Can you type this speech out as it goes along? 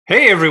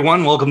Hey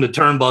everyone, welcome to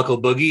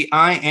Turnbuckle Boogie.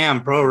 I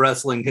am pro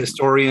wrestling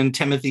historian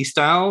Timothy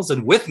Styles,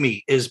 and with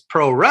me is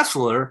pro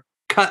wrestler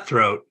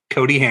cutthroat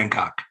Cody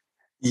Hancock.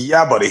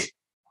 Yeah, buddy.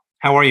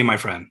 How are you, my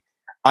friend?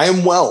 I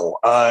am well.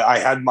 I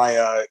had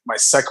my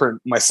second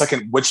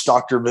witch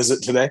doctor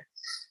visit today.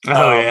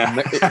 Oh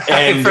yeah,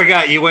 I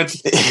forgot you went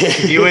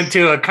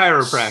to a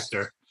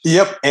chiropractor.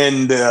 Yep,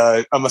 and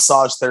a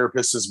massage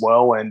therapist as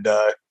well, and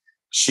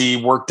she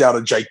worked out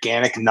a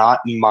gigantic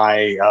knot in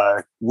my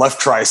left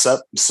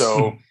tricep.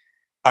 So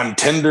I'm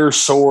tender,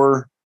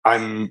 sore.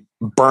 I'm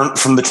burnt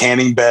from the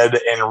tanning bed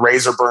and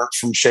razor burnt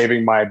from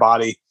shaving my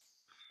body.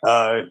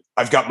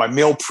 I've got my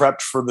meal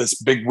prepped for this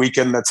big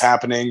weekend that's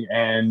happening.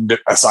 And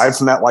aside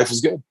from that, life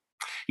is good.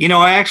 You know,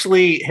 I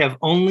actually have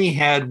only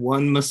had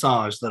one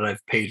massage that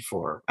I've paid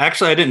for.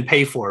 Actually, I didn't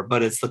pay for it,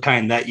 but it's the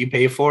kind that you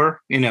pay for.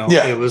 You know,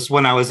 It was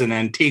when I was in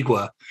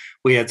Antigua.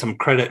 We had some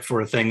credit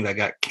for a thing that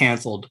got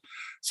canceled.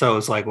 So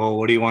it's like, well,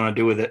 what do you want to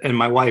do with it? And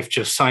my wife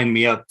just signed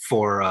me up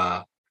for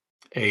a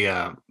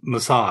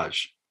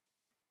massage.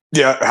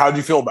 Yeah. How'd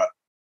you feel about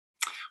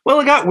it? Well,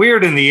 it got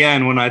weird in the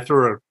end when I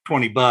threw her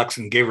 $20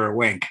 and gave her a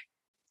wink.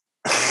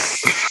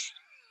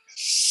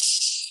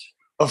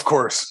 Of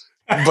course.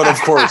 But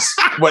of course,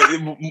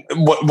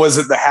 what was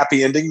it? The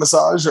happy ending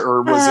massage,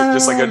 or was it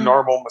just like a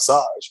normal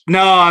massage?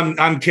 No,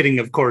 I'm kidding.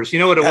 Of course, you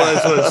know what it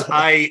was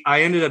I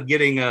ended up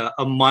getting a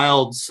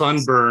mild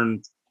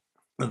sunburn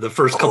the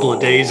first couple of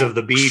days of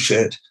the beach,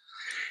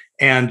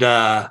 and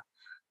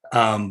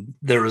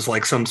there was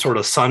like some sort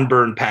of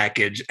sunburn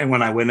package. And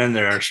when I went in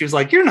there, she was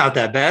like, "You're not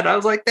that bad." I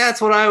was like,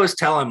 "That's what I was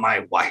telling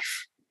my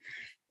wife."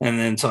 And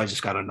then so I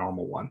just got a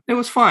normal one. It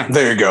was fine.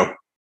 There you go.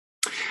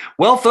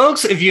 Well,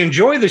 folks, if you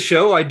enjoy the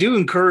show, I do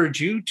encourage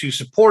you to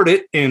support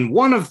it in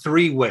one of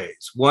three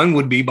ways. One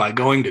would be by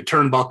going to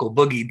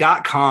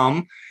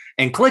turnbuckleboogie.com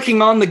and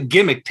clicking on the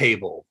gimmick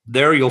table.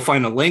 There you'll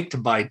find a link to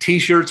buy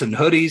t-shirts and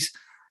hoodies.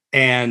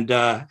 And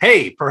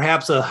hey,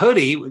 perhaps a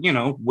hoodie, you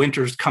know,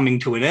 winter's coming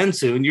to an end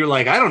soon. You're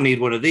like, I don't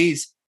need one of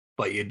these,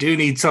 but you do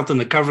need something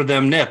to cover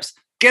them nips.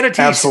 Get a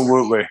t-shirt.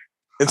 Absolutely.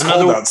 It's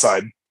cold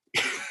outside.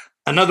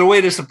 Another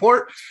way to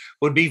support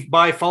would be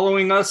by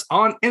following us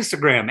on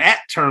Instagram at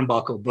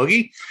Turnbuckle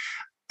Boogie.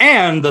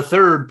 And the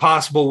third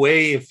possible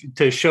way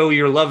to show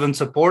your love and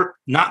support,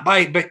 not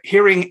by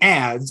hearing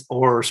ads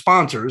or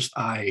sponsors.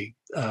 I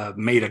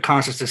made a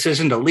conscious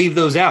decision to leave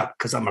those out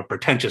because I'm a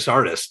pretentious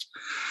artist.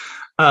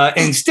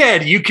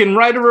 Instead, you can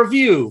write a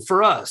review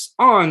for us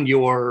on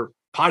your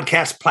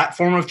podcast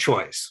platform of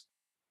choice.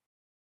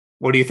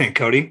 What do you think,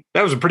 Cody?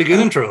 That was a pretty good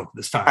intro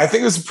this time. I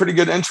think it was a pretty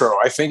good intro.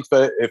 I think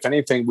that if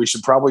anything, we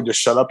should probably just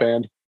shut up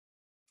and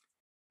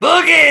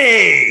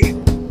Boogie!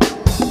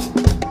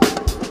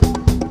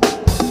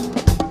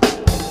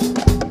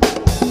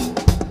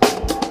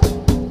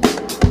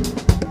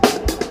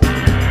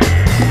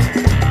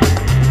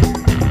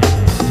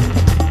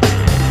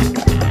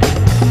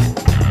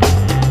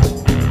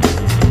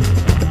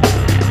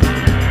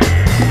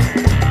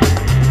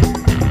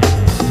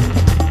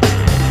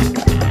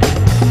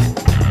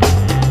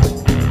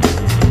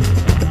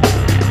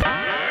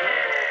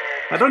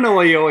 I don't know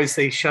why you always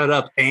say shut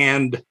up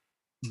and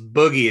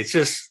boogie. It's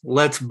just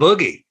let's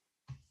boogie.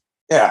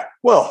 Yeah.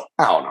 Well,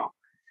 I don't know.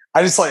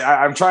 I just like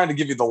I'm trying to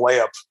give you the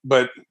layup,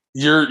 but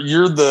you're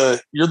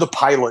the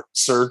pilot,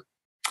 sir.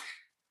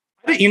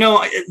 You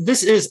know,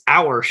 this is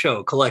our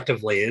show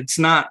collectively. It's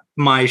not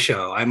my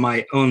show. I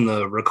might own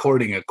the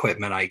recording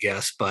equipment, I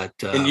guess, but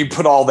and you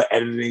put all the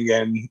editing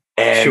in,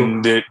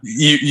 and sure.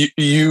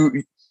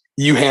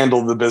 you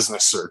handle the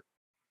business, sir.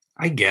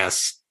 I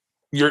guess.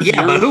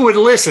 But who would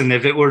listen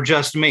if it were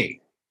just me?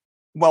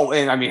 Well,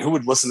 and I mean, who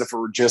would listen if it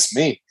were just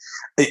me?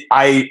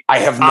 I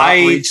have not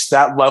reached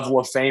that level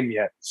of fame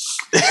yet.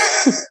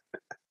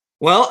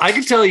 Well, I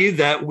can tell you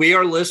that we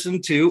are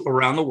listened to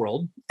around the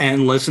world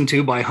and listened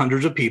to by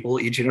hundreds of people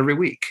each and every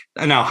week.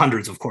 And now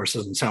hundreds, of course,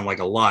 doesn't sound like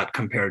a lot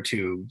compared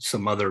to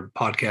some other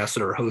podcasts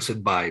that are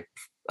hosted by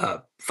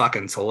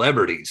fucking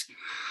celebrities.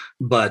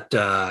 But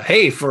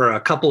hey, for a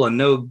couple of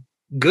no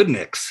good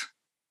nicks,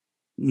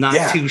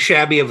 not too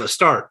shabby of a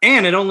start.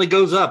 And it only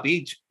goes up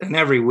each and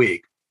every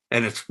week.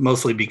 And it's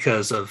mostly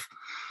because of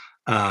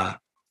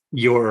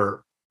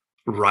your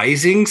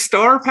rising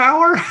star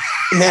power.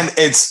 Man,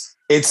 it's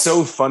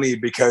so funny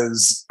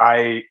because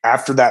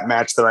after that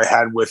match that I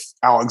had with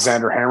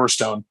Alexander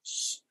Hammerstone,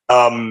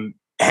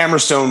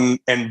 Hammerstone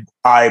and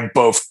I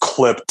both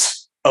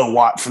clipped a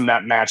lot from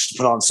that match to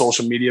put on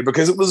social media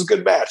because it was a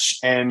good match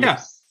and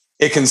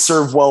it can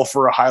serve well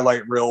for a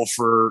highlight reel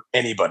for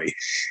anybody.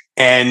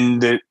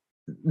 And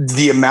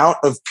the amount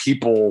of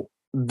people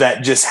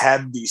that just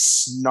had these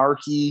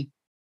snarky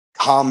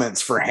comments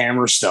for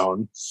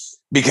Hammerstone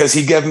because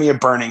he gave me a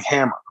burning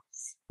hammer,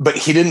 but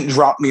he didn't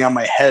drop me on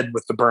my head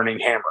with the burning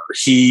hammer.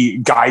 He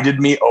guided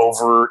me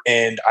over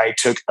and I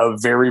took a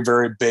very,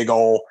 very big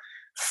old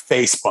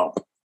face bump.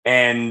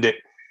 And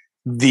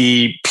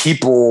the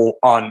people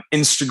on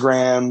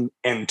Instagram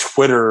and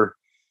Twitter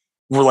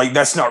were like,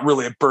 that's not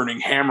really a burning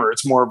hammer.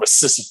 It's more of a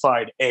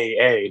sissified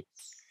AA.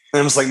 And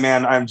I was like,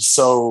 man, I'm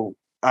so,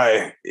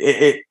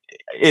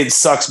 it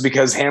sucks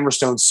because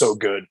Hammerstone's so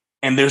good,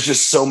 and there's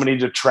just so many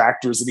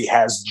detractors that he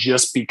has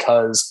just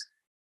because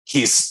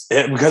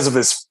of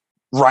his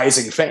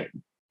rising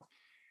fame.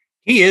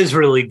 He is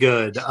really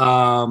good.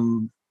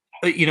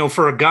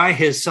 For a guy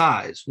his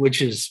size,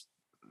 which is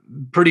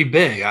pretty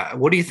big.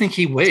 What do you think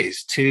he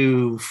weighs?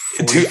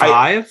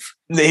 245?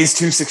 He's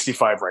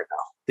 265 right now.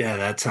 Yeah,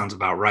 that sounds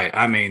about right.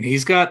 I mean,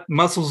 he's got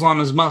muscles on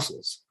his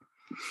muscles.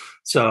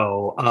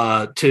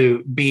 So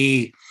to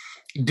be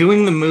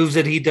doing the moves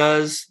that he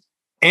does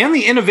and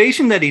the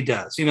innovation that he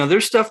does,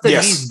 there's stuff that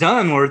he's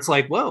done where it's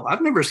like, whoa,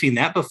 I've never seen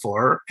that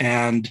before.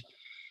 And,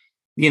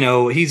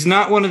 he's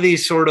not one of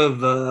these sort of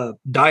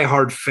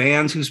diehard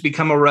fans who's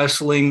become a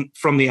wrestling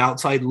from the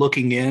outside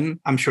looking in.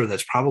 I'm sure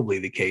that's probably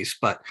the case,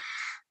 but,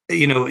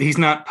 he's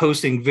not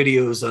posting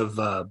videos of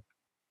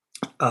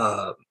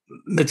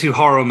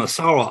Mitsuharu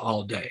Misawa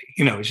all day.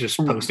 He's just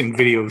posting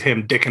video of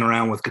him dicking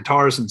around with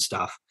guitars and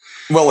stuff.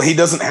 Well, he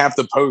doesn't have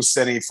to post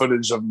any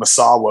footage of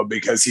Misawa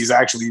because he's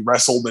actually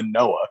wrestled in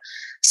Noah.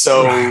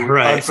 So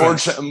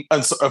unfortunately,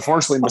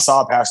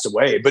 Misawa passed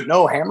away. But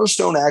no,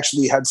 Hammerstone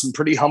actually had some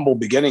pretty humble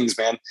beginnings,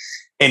 man.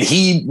 And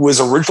he was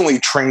originally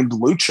trained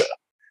lucha,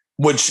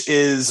 which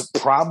is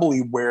probably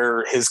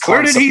where his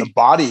concept of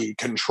body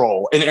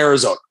control in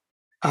Arizona.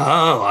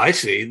 Oh, I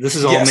see. This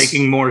is all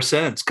making more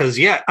sense. Because,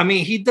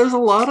 he does a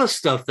lot of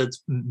stuff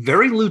that's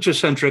very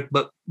lucha-centric,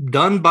 but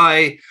done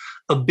by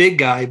a big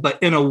guy,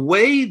 but in a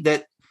way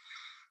that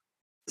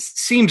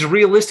seems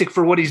realistic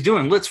for what he's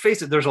doing. Let's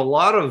face it, there's a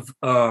lot of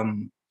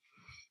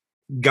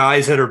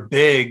guys that are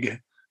big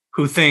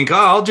who think,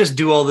 I'll just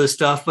do all this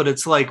stuff. But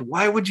it's like,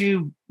 why would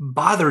you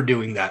bother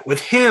doing that?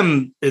 With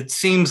him, it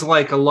seems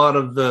like a lot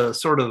of the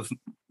sort of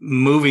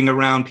moving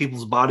around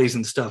people's bodies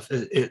and stuff,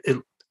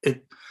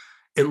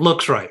 it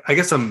looks right. I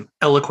guess I'm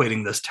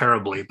eloquating this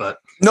terribly, but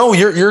no,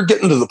 you're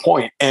getting to the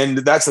point. And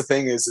that's the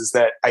thing is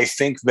that I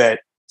think that,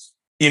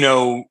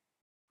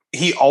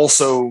 he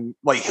also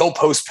he'll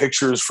post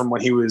pictures from when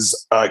he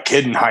was a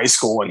kid in high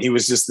school, and he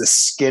was just this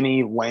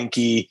skinny,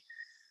 lanky,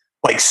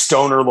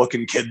 stoner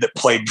looking kid that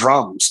played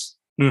drums.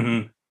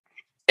 Mm-hmm.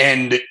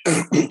 And,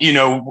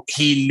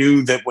 he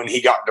knew that when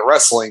he got into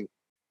wrestling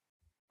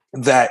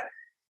that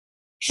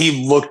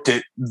he looked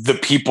at the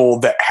people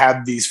that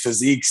had these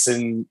physiques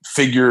and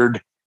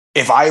figured,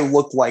 if I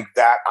look like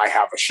that, I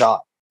have a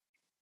shot.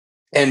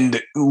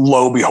 And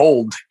lo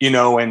behold,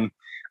 and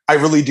I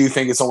really do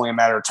think it's only a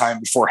matter of time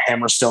before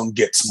Hammerstone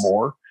gets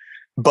more.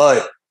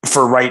 But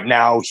for right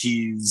now,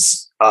 he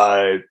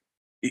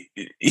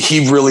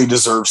really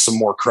deserves some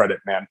more credit,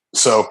 man.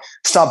 So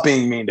stop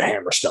being mean to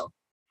Hammerstone.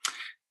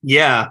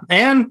 Yeah.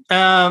 And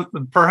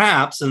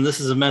perhaps, and this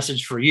is a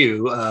message for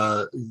you,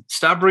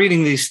 stop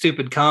reading these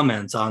stupid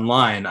comments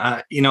online.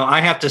 I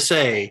have to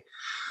say,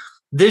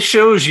 this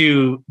shows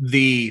you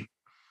the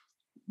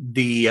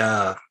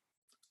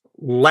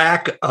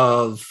lack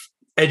of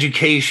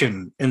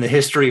education in the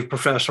history of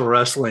professional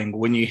wrestling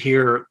when you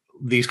hear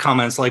these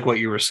comments like what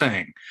you were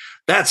saying.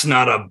 That's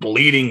not a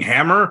bleeding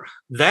hammer.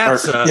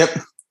 That's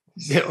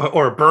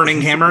or a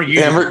burning hammer.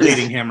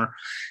 Bleeding hammer.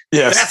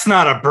 Yes. That's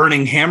not a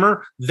burning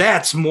hammer.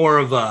 That's more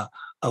of a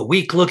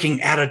weak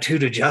looking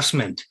attitude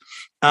adjustment.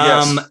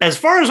 As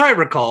far as I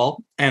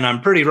recall, and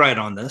I'm pretty right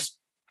on this,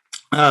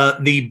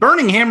 the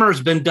burning hammer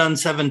has been done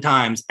 7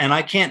 times, and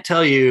I can't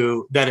tell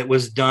you that it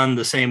was done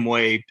the same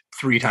way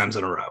 3 times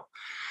in a row.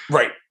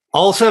 Right.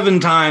 All 7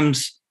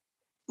 times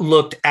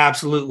looked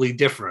absolutely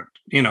different.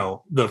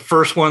 The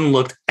first one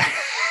looked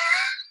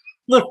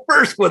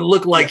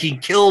like he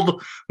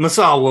killed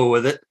Misawa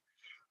with it.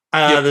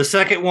 The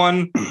second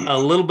one, a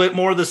little bit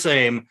more the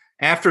same.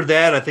 After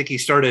that, I think he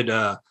started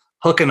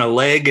hooking a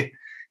leg.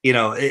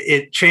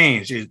 It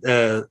changed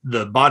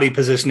the body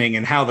positioning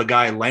and how the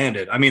guy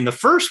landed. I mean, the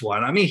first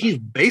one, he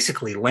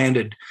basically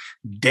landed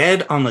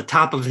dead on the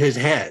top of his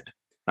head.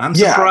 I'm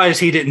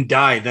surprised he didn't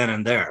die then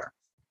and there.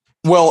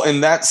 Well,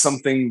 and that's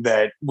something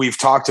that we've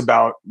talked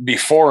about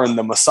before in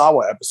the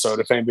Misawa episode.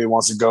 If anybody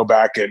wants to go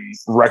back and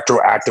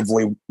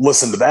retroactively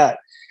listen to that,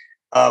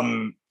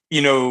 I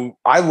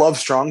love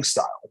strong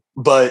style,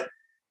 but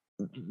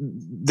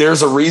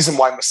there's a reason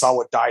why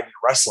Misawa died in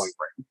a wrestling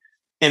ring.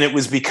 And it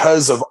was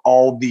because of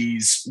all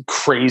these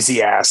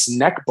crazy ass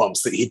neck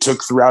bumps that he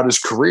took throughout his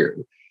career.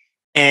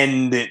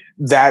 And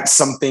that's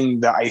something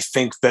that I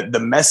think that the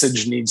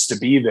message needs to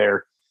be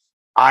there.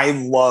 I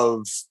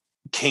love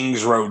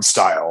King's Road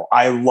style.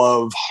 I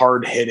love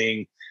hard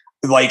hitting,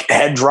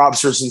 head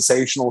drops are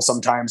sensational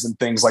sometimes and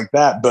things like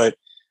that. But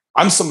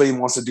I'm somebody who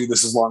wants to do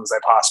this as long as I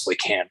possibly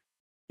can,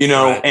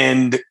 right.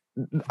 And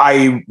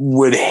I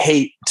would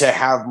hate to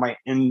have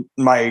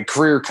my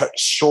career cut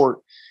short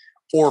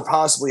or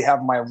possibly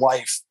have my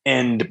life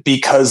end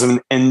because of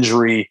an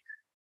injury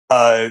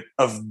of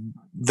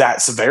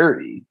that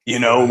severity.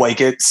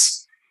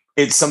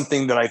 It's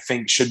something that I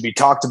think should be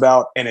talked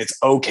about, and it's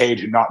okay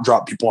to not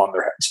drop people on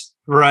their heads.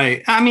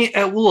 Right.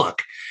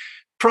 Look,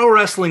 pro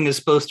wrestling is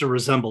supposed to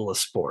resemble a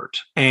sport.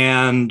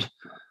 And,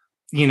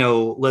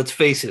 let's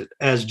face it,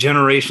 as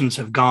generations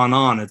have gone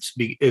on,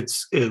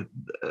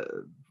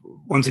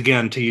 once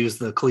again, to use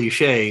the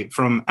cliche,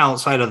 from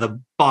outside of the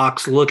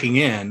box looking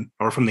in,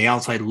 or from the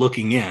outside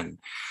looking in,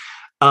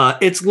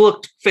 it's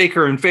looked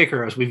faker and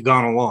faker as we've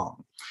gone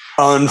along.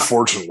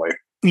 Unfortunately.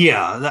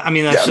 Yeah, I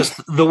mean, that's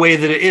just the way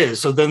that it is.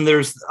 So then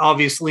there's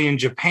obviously in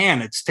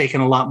Japan, it's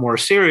taken a lot more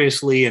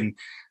seriously. And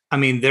I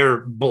mean, they're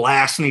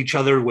blasting each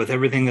other with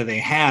everything that they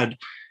had.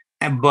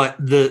 But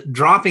the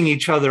dropping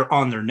each other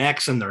on their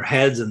necks and their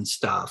heads and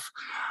stuff,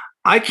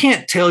 I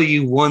can't tell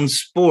you one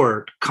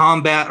sport,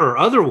 combat or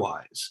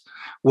otherwise,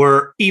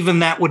 where even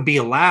that would be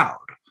allowed.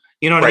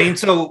 You know what I mean?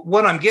 So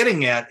what I'm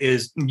getting at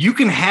is you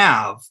can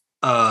have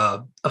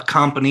a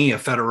company, a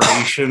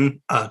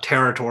federation, a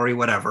territory,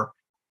 whatever,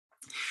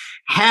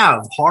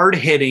 have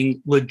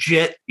hard-hitting,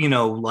 legit,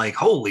 like,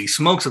 holy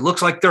smokes, it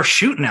looks like they're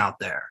shooting out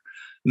there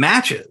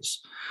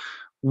matches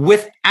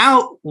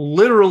without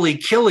literally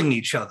killing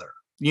each other.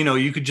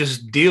 You could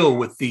just deal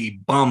with the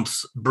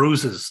bumps,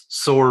 bruises,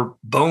 sore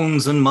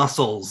bones and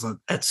muscles,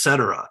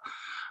 etc.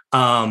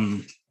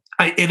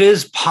 It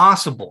is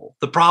possible.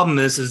 The problem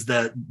is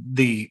that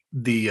the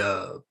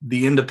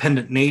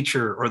independent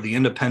nature, or the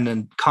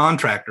independent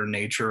contractor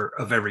nature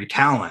of every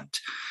talent.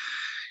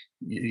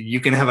 You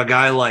can have a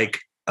guy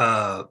like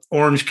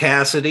Orange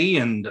Cassidy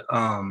and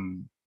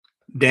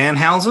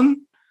Danhausen,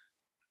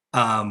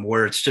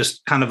 where it's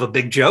just kind of a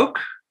big joke,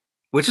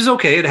 which is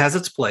okay. It has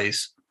its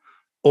place.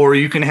 Or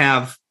you can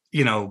have,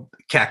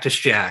 Cactus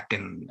Jack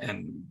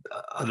and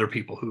other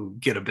people who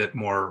get a bit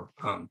more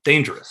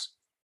dangerous.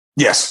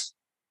 Yes.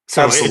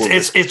 So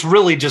it's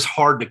really just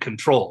hard to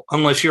control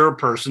unless you're a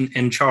person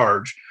in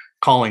charge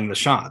calling the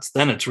shots.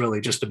 Then it's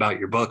really just about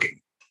your booking.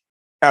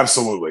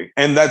 Absolutely.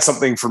 And that's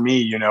something for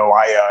me,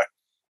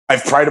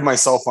 I've prided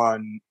myself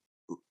on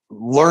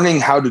learning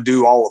how to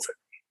do all of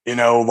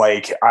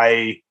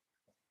it.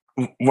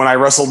 When I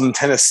wrestled in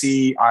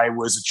Tennessee, I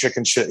was a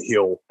chicken shit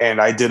heel,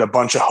 and I did a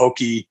bunch of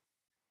hokey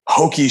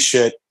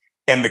shit,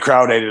 and the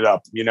crowd ate it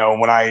up.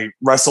 When I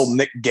wrestled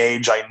Nick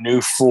Gage, I knew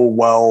full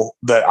well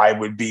that I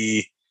would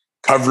be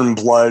covered in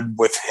blood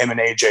with him and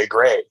AJ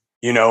Gray.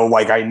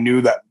 I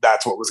knew that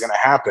that's what was going to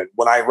happen.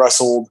 When I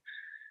wrestled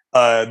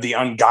the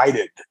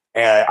Unguided,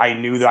 I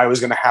knew that I was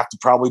going to have to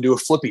probably do a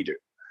flippy do.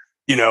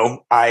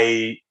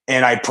 I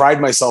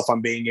pride myself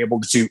on being able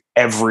to do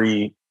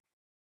every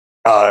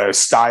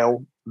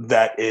style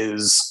that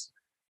is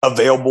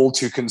available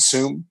to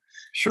consume.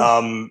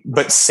 Sure.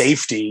 But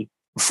safety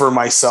for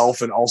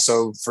myself and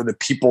also for the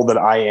people that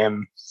I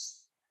am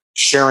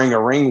sharing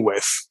a ring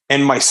with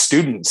and my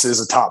students is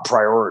a top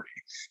priority.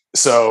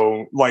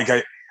 So like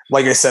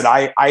I said,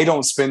 I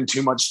don't spend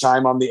too much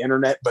time on the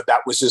internet, but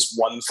that was just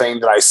one thing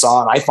that I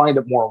saw, and I find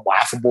it more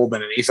laughable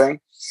than anything.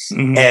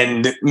 Mm-hmm.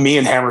 And me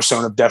and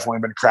Hammerstone have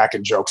definitely been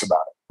cracking jokes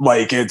about it.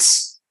 Like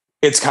it's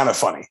kind of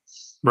funny.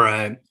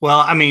 Right. Well,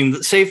 I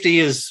mean, safety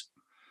is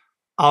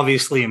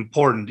obviously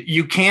important.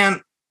 You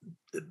can't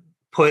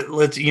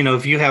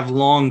if you have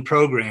long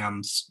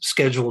programs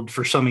scheduled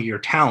for some of your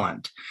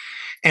talent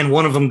and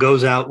one of them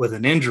goes out with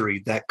an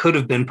injury that could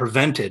have been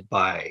prevented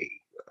by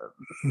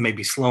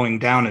maybe slowing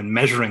down and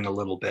measuring a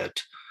little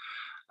bit,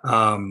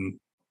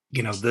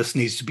 this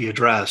needs to be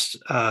addressed.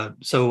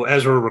 So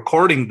as we're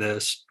recording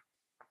this,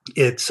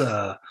 it's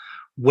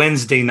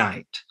Wednesday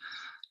night,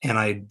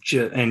 and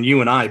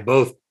you and I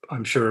both,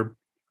 I'm sure,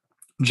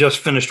 just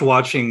finished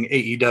watching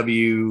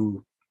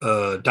AEW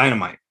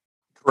Dynamite.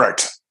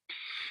 Correct.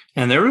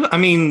 And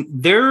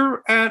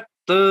they're at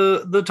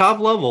the top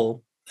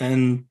level,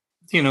 and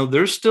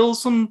there's still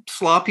some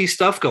sloppy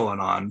stuff going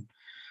on.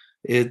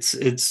 It's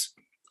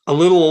a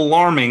little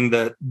alarming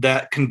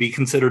that can be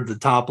considered the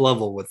top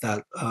level with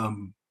that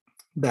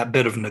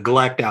bit of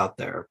neglect out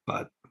there,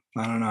 but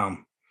I don't know.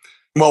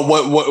 Well,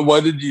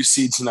 what did you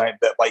see tonight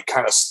that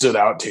kind of stood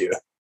out to you?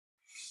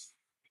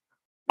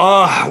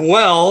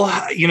 Well,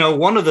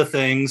 one of the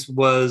things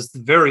was the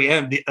very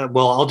end.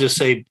 I'll just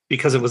say,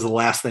 because it was the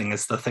last thing,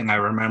 it's the thing I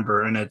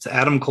remember, and it's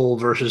Adam Cole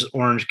versus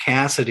Orange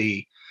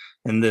Cassidy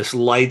in this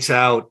lights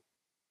out,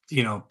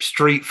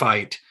 street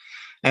fight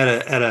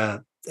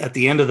at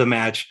the end of the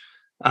match.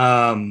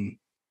 They're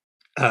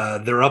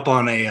up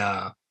on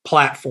a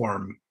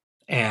platform,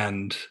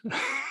 and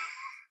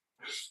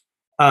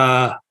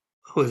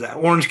who is that?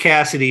 Orange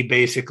Cassidy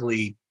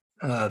basically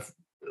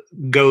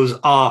goes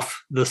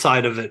off the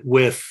side of it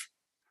with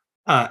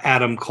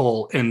Adam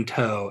Cole in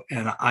tow,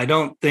 and I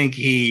don't think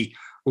he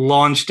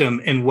launched him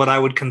in what I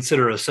would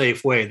consider a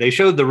safe way. They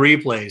showed the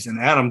replays, and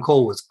Adam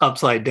Cole was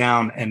upside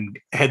down and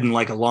heading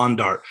like a lawn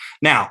dart.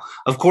 Now,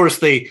 of course,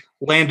 they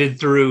landed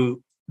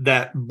through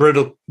that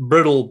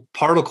brittle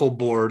particle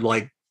board,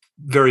 like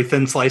very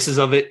thin slices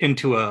of it,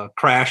 into a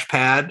crash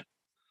pad,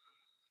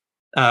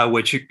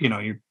 which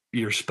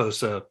you're supposed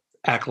to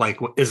act like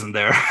isn't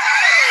there.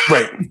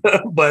 Right.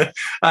 But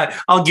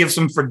I'll give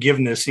some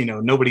forgiveness.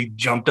 Nobody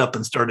jumped up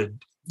and started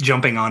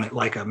jumping on it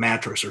like a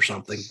mattress or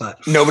something.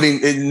 But nobody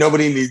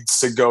needs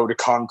to go to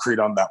concrete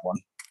on that one.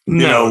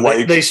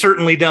 They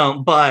certainly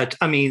don't. But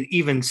I mean,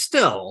 even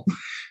still,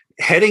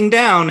 heading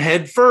down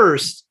head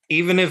first,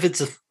 even if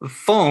it's a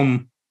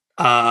foam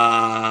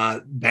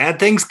bad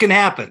things can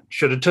happen.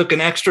 Should have took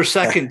an extra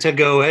second to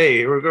go, hey,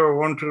 here we go,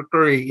 1, 2,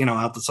 3,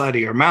 out the side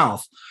of your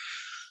mouth.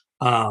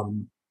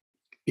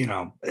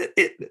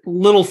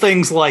 Little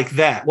things like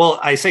that. Well,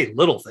 I say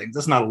little things.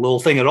 That's not a little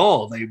thing at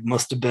all. They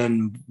must have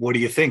been, what do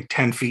you think,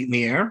 10 feet in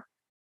the air?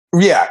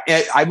 Yeah,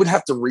 I would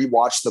have to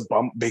rewatch the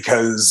bump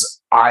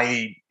because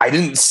I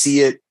didn't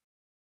see it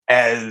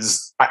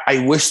as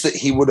I wish that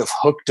he would have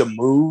hooked a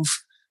move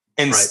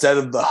instead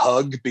of the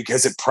hug,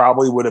 because it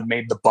probably would have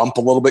made the bump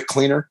a little bit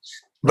cleaner.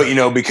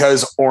 But,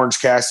 because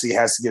Orange Cassidy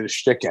has to get a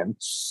shtick in,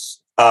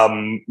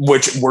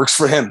 which works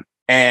for him.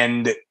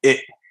 And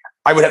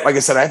I would have, like I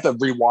said, I have to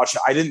rewatch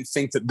it. I didn't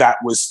think that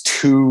was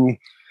too.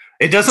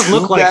 It doesn't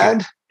look like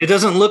bad. It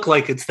doesn't look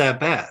like it's that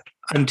bad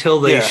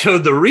until they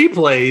showed the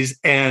replays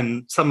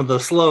and some of the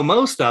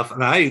slow-mo stuff.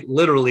 And I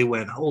literally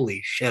went,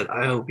 holy shit,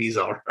 I hope he's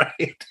all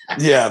right.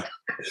 Yeah.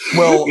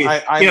 Well,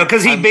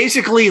 because he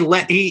basically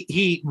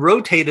he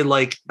rotated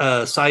like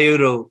a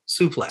Saito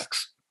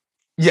suplex.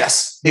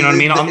 Yes. You know what I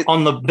mean?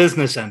 On the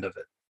business end of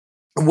it.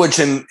 Which,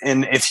 and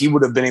if he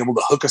would have been able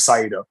to hook a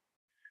Saito,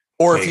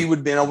 or if he would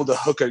have been able to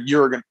hook a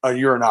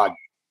Uranage,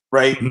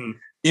 right? Mm-hmm.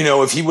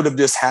 If he would have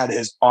just had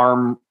his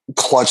arm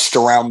clutched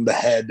around the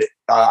head,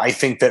 I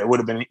think that it would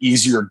have been an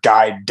easier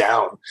guide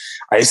down.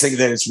 I just think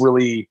that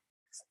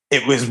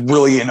it was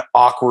really an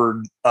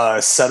awkward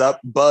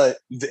setup, but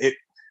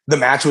the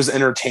match was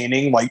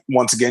entertaining. Like,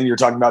 once again, you're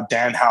talking about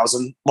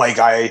Danhausen. Like,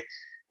 I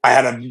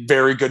had a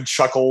very good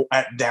chuckle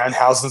at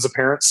Danhausen's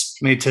appearance.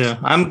 Me too.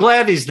 I'm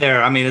glad he's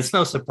there. I mean, it's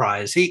no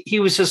surprise. He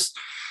was just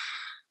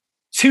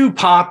too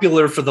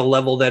popular for the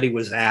level that he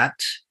was at.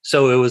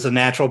 So it was a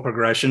natural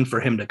progression for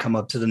him to come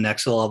up to the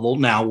next level.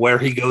 Now, where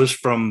he goes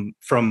from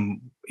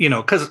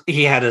because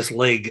he had his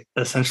leg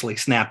essentially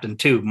snapped in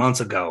 2 months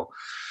ago.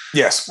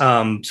 Yes.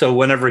 So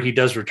whenever he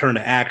does return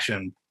to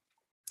action,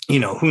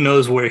 who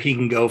knows where he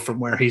can go from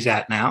where he's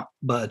at now.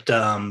 But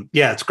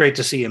it's great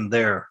to see him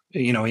there.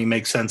 He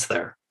makes sense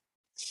there.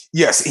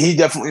 Yes, he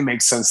definitely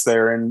makes sense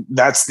there. And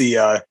that's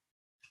I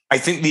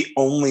think the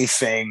only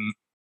thing,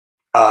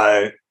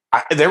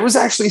 there was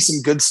actually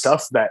some good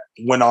stuff that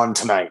went on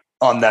tonight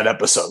on that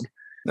episode.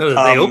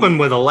 They opened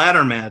with a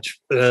ladder match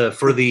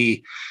for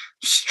the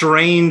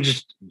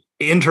strange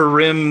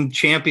interim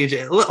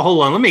championship.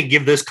 Hold on, let me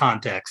give this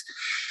context.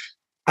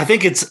 I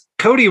think it's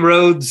Cody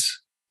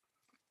Rhodes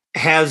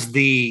has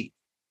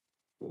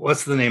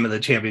what's the name of the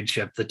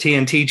championship? The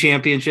TNT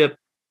championship?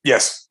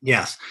 Yes.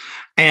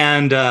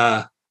 And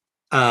I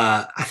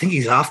think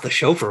he's off the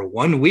show for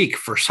 1 week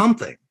for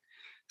something.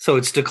 So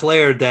it's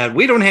declared that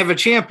we don't have a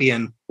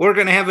champion. We're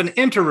going to have an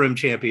interim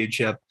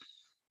championship.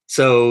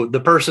 So the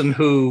person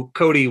who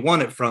Cody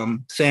won it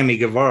from, Sammy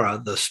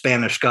Guevara, the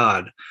Spanish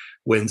God,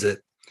 wins it.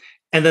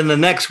 And then the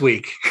next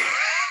week,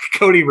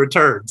 Cody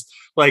returns.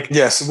 Like,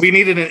 yes, we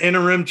needed an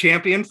interim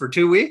champion for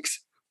 2 weeks.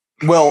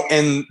 Well,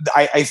 and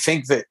I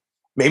think that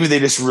maybe they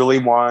just really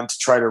wanted to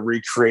try to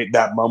recreate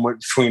that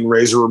moment between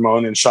Razor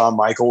Ramon and Shawn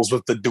Michaels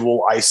with the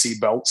dual IC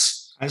belts.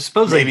 I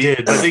suppose they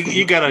did, but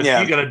you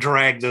gotta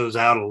drag those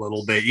out a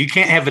little bit. You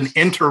can't have an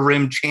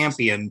interim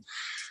champion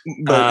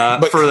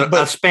for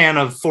a span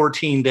of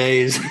 14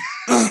 days.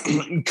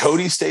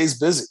 Cody stays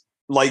busy.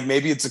 Like,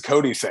 maybe it's a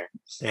Cody thing.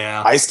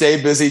 Yeah, I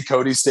stay busy.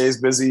 Cody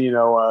stays busy.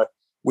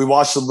 We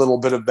watched a little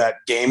bit of that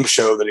game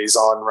show that he's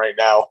on right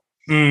now.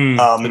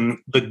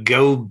 The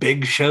Go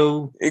Big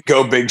Show.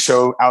 Go Big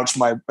Show. Ouch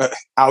my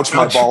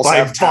balls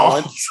have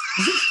talent.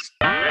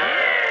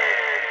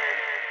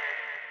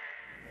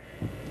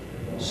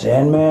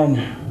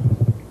 Sandman,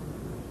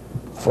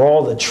 for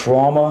all the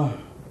trauma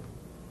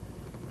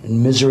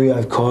and misery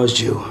I've caused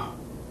you,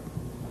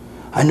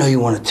 I know you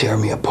want to tear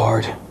me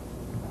apart.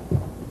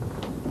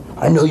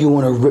 I know you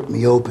want to rip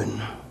me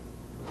open.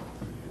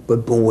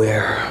 But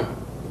beware.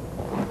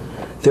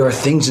 There are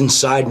things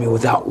inside me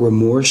without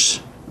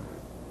remorse,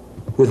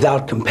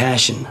 without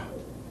compassion.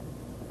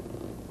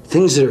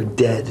 Things that are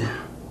dead.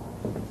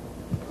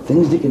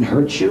 Things that can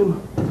hurt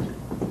you.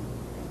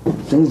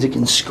 Things that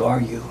can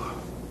scar you.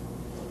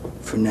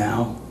 For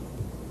now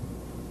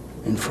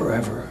and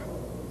forever.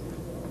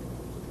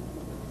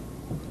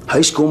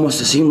 High school must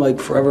have seemed like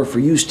forever for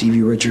you,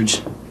 Stevie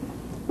Richards.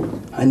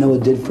 I know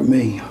it did for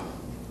me.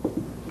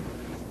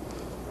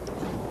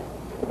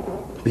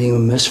 Being a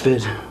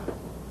misfit,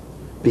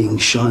 being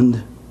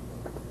shunned.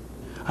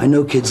 I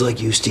know kids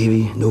like you,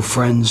 Stevie. No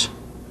friends,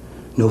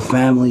 no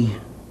family,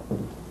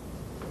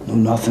 no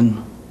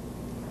nothing.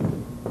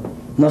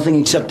 Nothing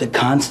except the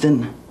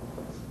constant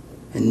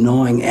and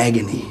gnawing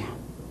agony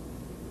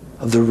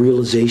of the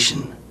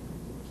realization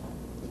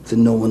that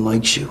no one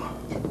likes you.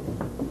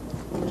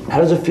 How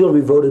does it feel to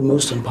be voted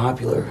most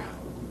unpopular?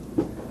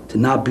 To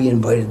not be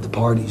invited to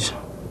parties?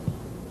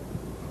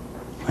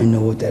 I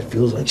know what that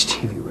feels like,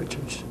 Stevie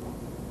Richards.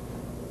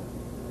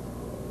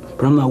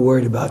 But I'm not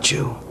worried about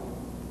you.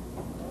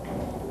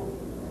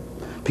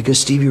 Because,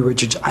 Stevie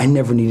Richards, I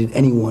never needed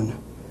anyone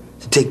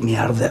to take me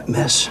out of that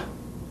mess.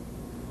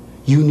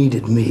 You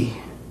needed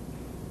me.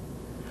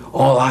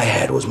 All I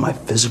had was my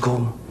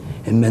physical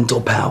and mental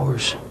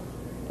powers.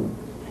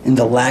 and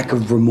the lack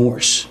of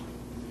remorse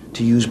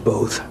to use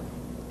both.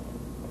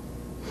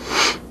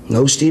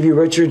 No, Stevie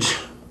Richards,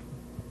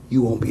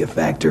 you won't be a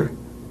factor.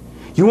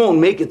 You won't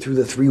make it through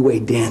the three-way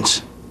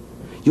dance.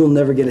 You'll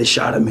never get a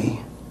shot at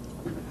me.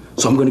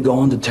 So I'm going to go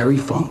on to Terry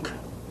Funk.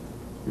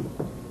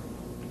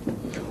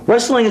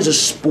 Wrestling is a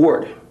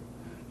sport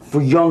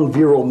for young,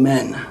 virile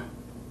men,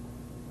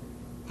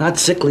 not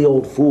sickly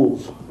old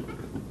fools.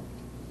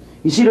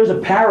 You see, there's a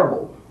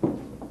parable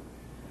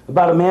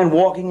about a man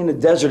walking in the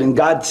desert, and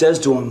God says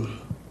to him,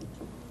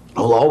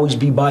 I will always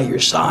be by your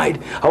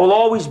side. I will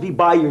always be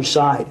by your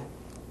side.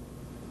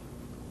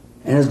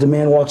 And as the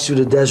man walks through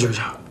the desert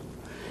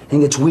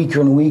and gets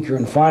weaker and weaker,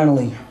 and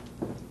finally,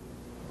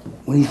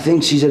 when he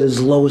thinks he's at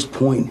his lowest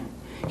point,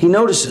 he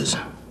notices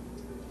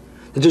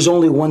that there's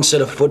only one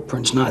set of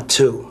footprints, not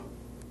two.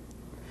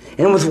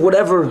 And with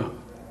whatever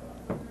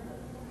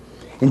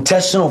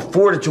intestinal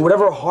fortitude,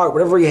 whatever heart,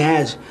 whatever he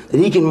has that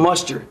he can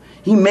muster,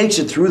 he makes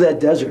it through that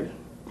desert.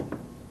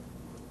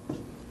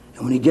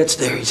 And when he gets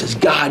there, he says,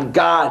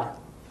 God,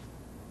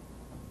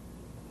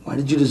 why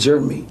did you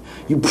desert me?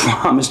 You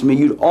promised me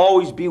you'd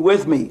always be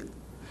with me.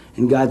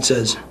 And God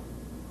says,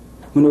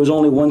 when there was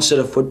only one set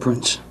of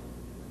footprints,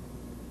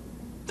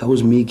 that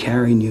was me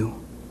carrying you.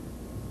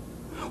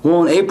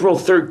 Well, on April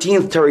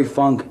 13th, Terry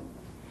Funk,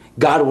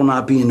 God will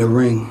not be in the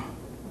ring.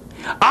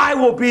 I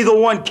will be the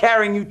one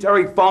carrying you,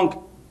 Terry Funk.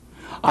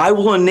 I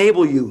will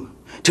enable you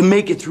to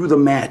make it through the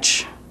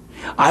match.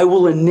 I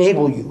will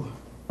enable you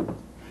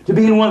to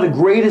be in one of the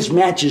greatest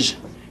matches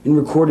in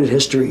recorded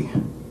history.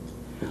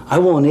 I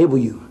will enable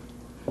you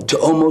to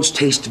almost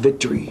taste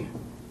victory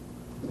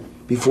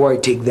before I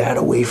take that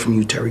away from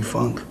you, Terry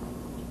Funk.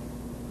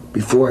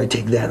 Before I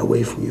take that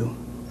away from you.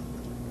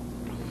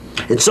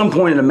 At some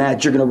point in the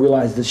match, you're going to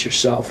realize this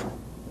yourself.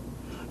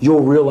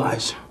 You'll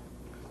realize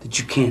that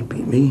you can't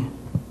beat me,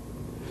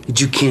 that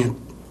you can't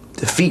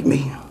defeat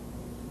me,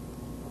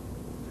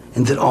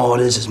 and that all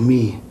it is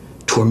me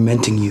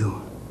tormenting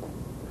you,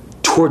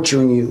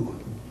 torturing you,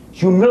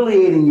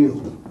 humiliating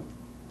you.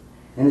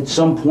 And at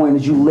some point,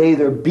 as you lay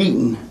there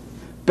beaten,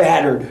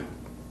 battered,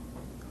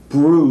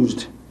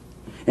 bruised,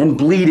 and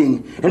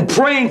bleeding, and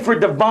praying for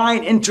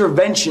divine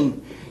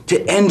intervention to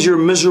end your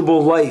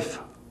miserable life,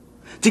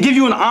 to give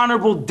you an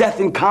honorable death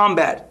in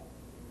combat,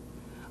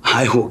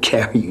 I will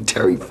carry you,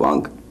 Terry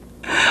Funk.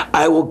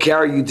 I will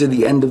carry you to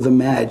the end of the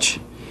match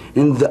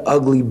in the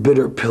ugly,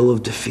 bitter pill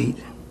of defeat.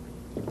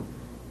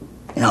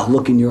 And I'll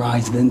look in your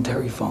eyes then,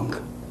 Terry Funk,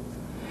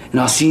 and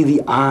I'll see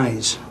the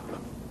eyes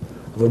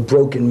of a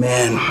broken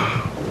man.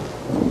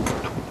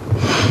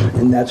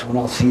 And that's when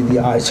I'll see the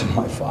eyes of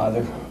my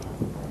father.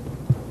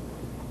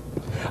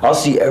 I'll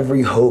see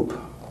every hope,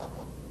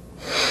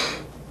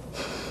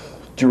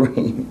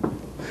 dream,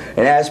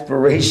 and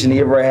aspiration he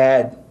ever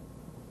had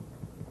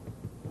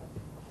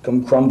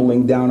come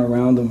crumbling down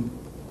around him,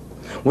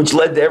 which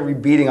led to every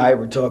beating I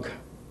ever took.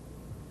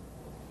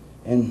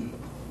 And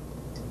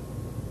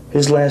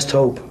his last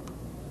hope,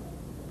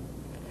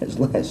 his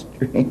last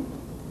dream,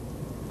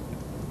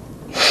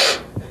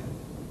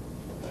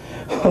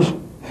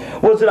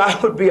 was that I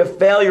would be a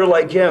failure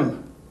like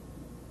him.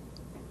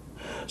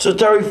 So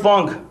Terry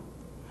Funk,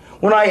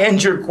 when I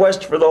end your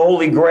quest for the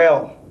Holy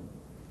Grail,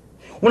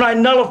 when I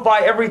nullify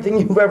everything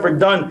you've ever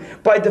done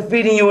by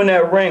defeating you in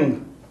that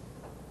ring,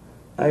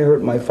 I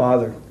hurt my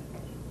father.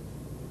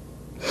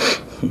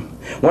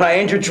 When I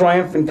end your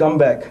triumphant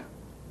comeback,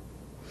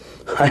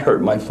 I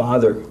hurt my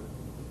father.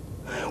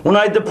 When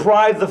I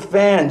deprive the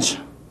fans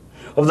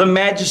of the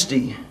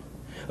majesty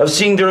of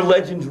seeing their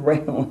legends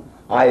reign on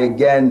high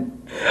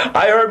again,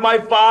 I hurt my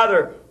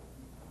father.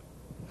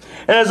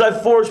 And as I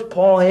forced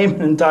Paul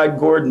Heyman and Todd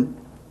Gordon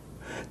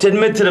to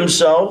admit to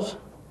themselves,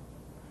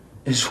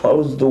 as well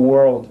as the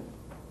world,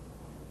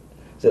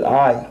 that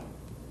I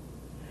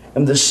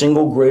am the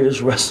single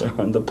greatest wrestler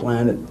on the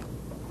planet,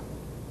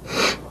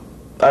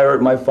 I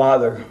hurt my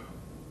father.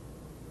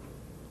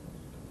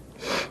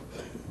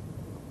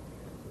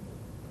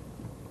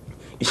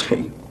 You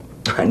see,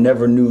 I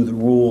never knew the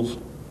rules.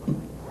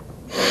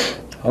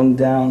 Hung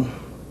down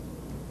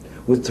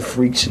with the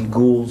freaks and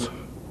ghouls.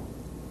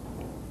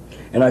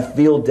 And I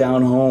feel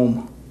down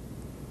home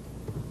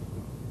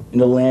in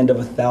the land of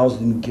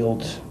 1,000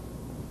 guilts.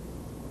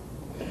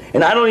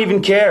 And I don't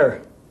even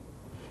care,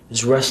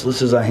 as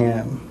restless as I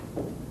am.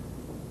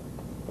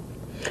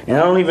 And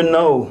I don't even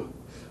know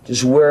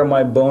just where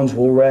my bones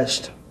will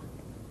rest.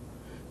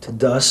 To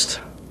dust,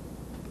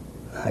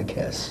 I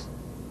guess.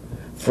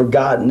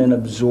 Forgotten and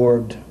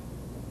absorbed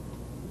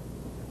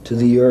to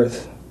the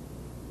earth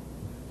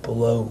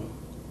below.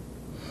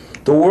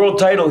 The world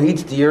title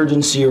heats the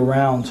urgency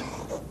around.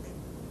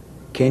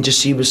 Can't you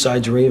see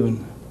besides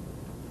Raven,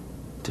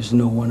 there's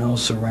no one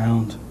else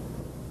around?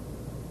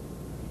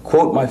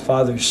 Quote my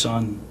father's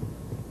son,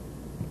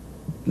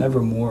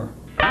 nevermore.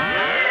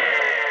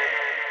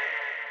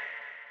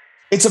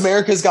 It's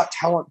America's Got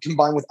Talent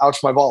combined with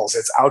Ouch My Balls.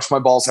 It's Ouch My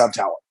Balls Have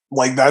Talent.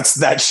 Like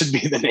that should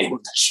be the name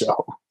of the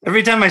show.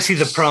 Every time I see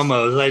the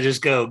promos, I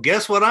just go,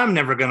 guess what I'm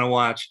never going to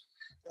watch?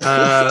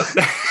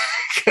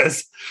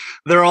 because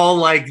they're all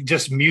like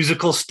just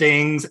musical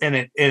stings,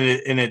 and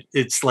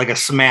it's like a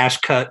smash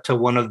cut to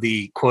one of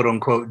the quote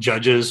unquote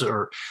judges,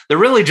 or they're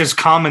really just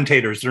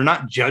commentators. They're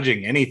not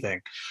judging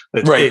anything.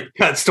 It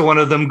cuts to one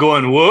of them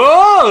going,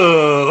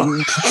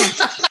 "Whoa."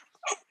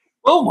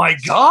 Oh my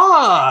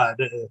God.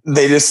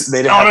 They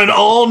on an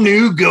all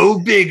new Go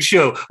Big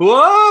show.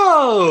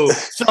 Whoa.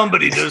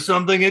 Somebody does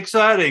something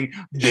exciting.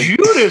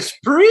 Judas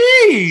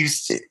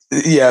Priest.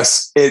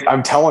 Yes.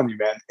 I'm telling you,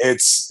 man,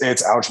 it's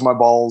Ouch My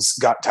Balls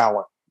Got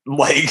Talent.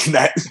 Like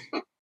that.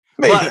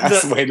 Maybe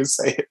that's the way to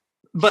say it.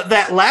 But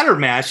that ladder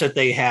match that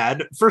they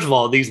had, first of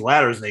all, these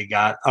ladders they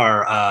got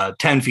are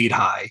 10 feet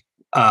high.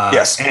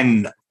 Yes.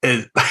 And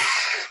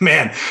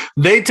man,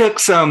 they took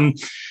some,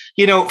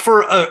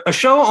 for a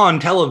show on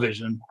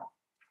television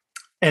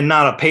and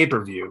not a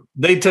pay-per-view,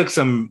 they took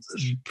some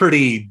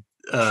pretty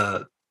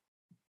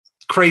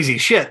crazy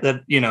shit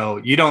that,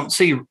 you don't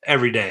see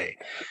every day.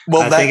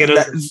 Well,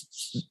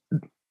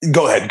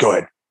 go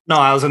ahead. No,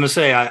 I was going to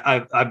say,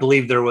 I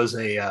believe there was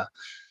a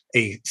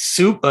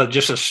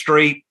just a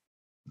straight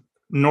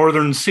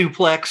northern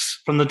suplex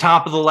from the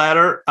top of the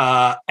ladder.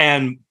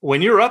 And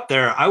when you're up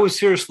there, I was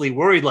seriously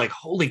worried, like,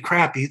 holy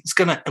crap, he's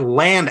going to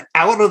land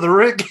out of the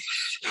ring.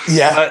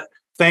 Yeah. But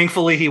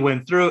thankfully he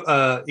went through,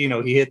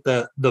 he hit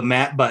the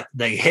mat, but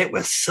they hit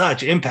with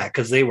such impact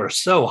because they were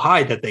so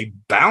high that they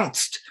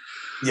bounced.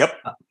 Yep.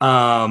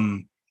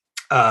 I'm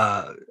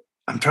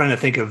trying to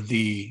think of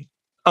he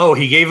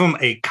gave him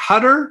a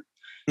cutter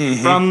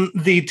from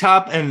the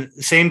top, and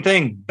same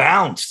thing,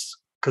 bounced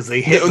because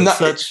they hit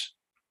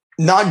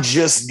not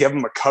just give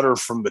him a cutter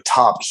from the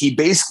top. He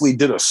basically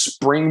did a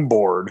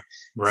springboard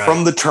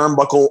from the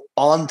turnbuckle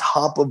on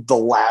top of the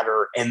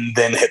ladder and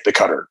then hit the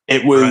cutter.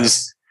 It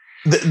was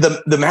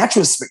the match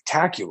was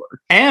spectacular.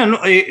 And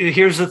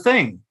here's the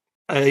thing,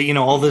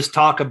 all this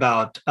talk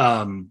about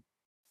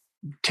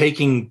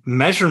taking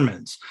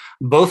measurements.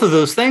 Both of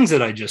those things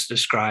that I just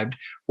described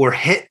were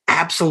hit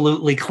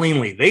absolutely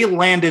cleanly. They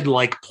landed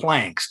like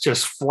planks,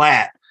 just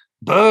flat.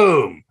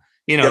 Boom.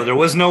 There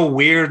was no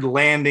weird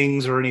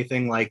landings or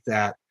anything like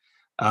that.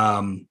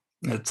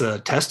 It's a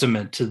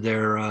testament to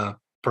their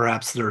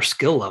perhaps their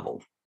skill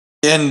level.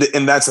 And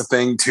that's the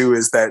thing too,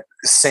 is that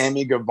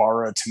Sammy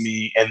Guevara to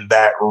me, and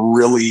that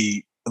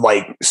really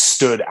like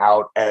stood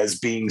out as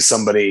being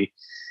somebody.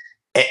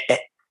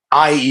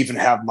 I even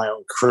have my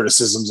own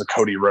criticisms of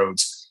Cody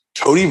Rhodes.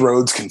 Cody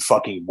Rhodes can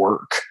fucking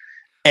work.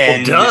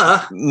 And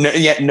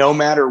no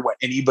matter what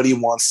anybody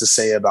wants to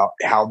say about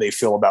how they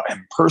feel about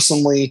him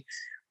personally,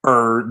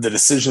 or the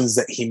decisions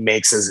that he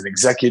makes as an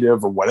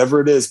executive or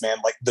whatever it is, man,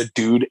 like the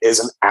dude is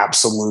an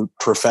absolute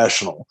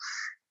professional.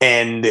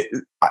 And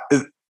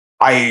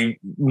I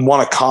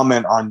want to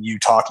comment on you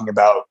talking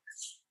about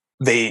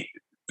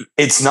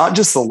it's not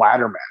just the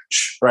ladder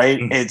match, right?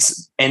 Mm-hmm.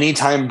 It's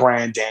anytime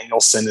Bryan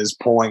Danielson is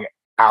pulling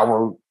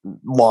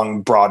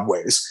hour-long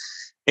Broadways.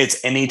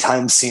 It's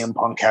anytime CM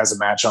Punk has a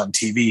match on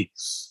TV.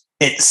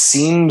 It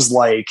seems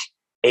like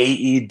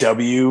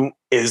AEW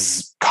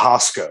is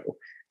Costco,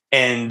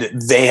 and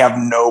they have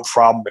no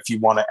problem if you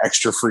want an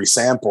extra free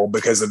sample,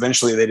 because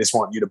eventually they just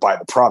want you to buy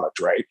the product,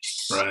 right?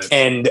 Right.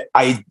 And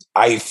I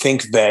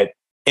think that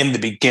in the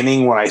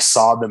beginning when I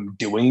saw them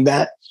doing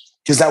that,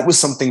 because that was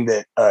something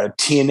that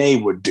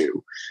TNA would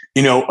do.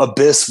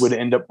 Abyss would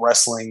end up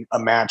wrestling a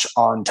match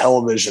on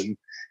television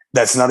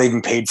that's not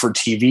even paid for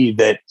TV,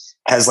 that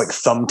has like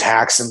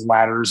thumbtacks and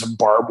ladders and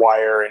barbed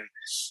wire, and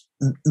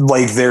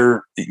like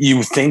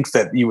you think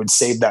that you would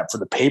save that for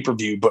the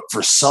pay-per-view, but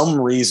for some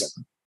reason,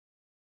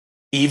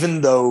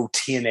 even though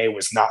TNA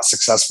was not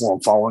successful in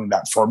following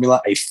that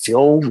formula, I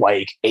feel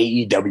like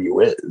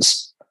AEW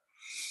is.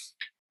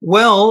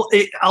 Well,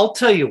 I'll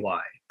tell you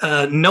why.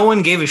 No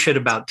one gave a shit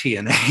about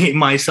TNA,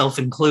 myself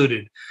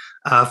included.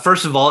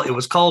 First of all, it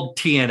was called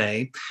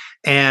TNA.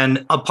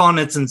 And upon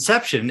its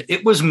inception,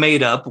 it was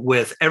made up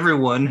with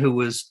everyone who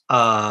was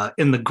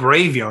in the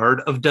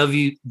graveyard of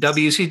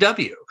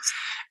WCW.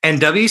 And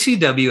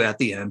WCW at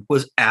the end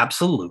was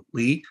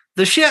absolutely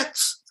the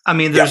shits. I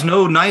mean, there's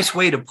no nice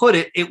way to put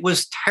it. It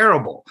was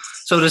terrible.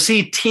 So to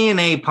see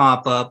TNA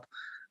pop up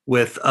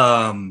with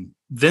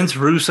Vince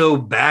Russo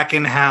back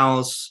in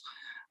house,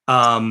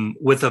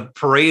 with a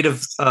parade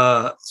of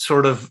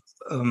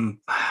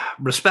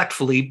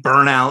respectfully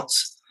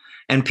burnouts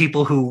and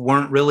people who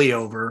weren't really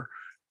over,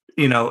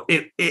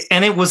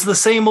 and it was the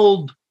same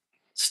old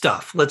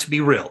stuff. Let's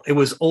be real. It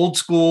was old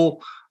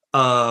school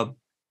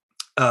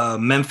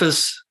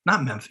Memphis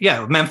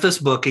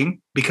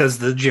booking, because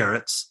the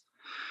Jarretts.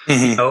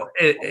 Mm-hmm.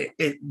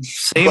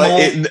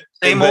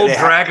 Same old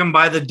drag him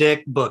by the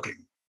dick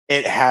booking.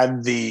 It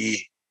had the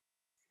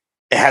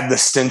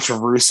stench of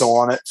Russo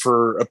on it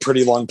for a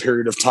pretty long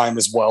period of time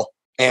as well.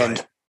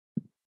 And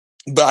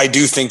but I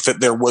do think that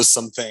there was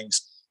some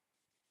things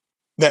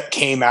that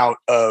came out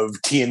of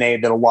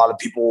TNA that a lot of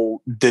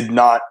people did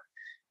not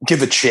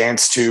give a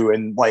chance to,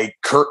 and like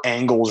Kurt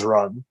Angle's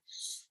run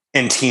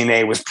in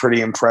TNA was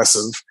pretty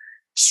impressive.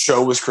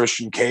 So was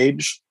Christian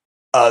Cage.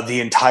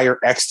 The entire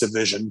X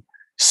division,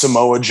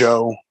 Samoa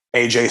Joe,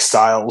 AJ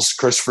Styles,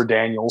 Christopher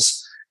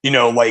Daniels,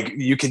 Like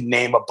you could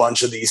name a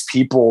bunch of these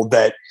people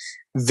that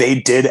they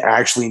did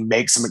actually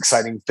make some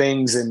exciting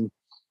things. And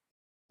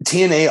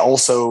TNA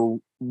also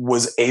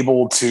was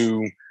able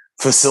to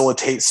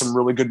facilitate some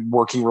really good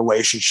working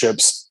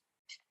relationships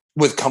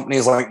with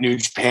companies like New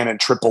Japan and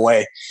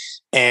AAA.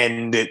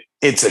 And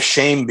it's a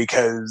shame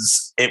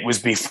because it was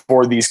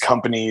before these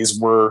companies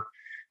were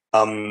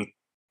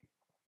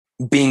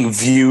being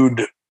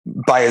viewed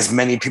by as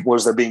many people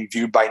as they're being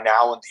viewed by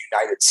now in the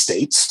United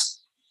States.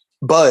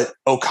 But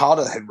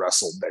Okada had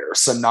wrestled there.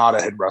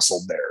 Sonata had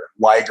wrestled there.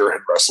 Liger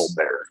had wrestled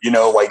there.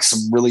 Like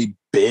some really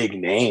big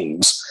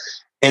names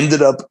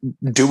ended up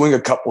doing a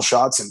couple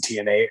shots in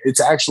TNA. It's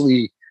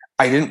actually,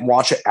 I didn't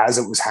watch it as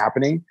it was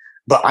happening,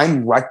 but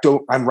I'm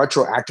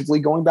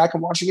retroactively going back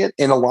and watching it.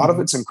 And a lot of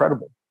it's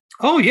incredible.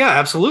 Oh yeah,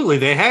 absolutely.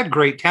 They had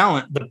great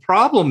talent. The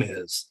problem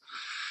is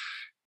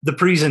the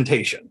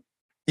presentation.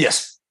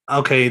 Yes.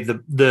 Okay.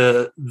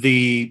 The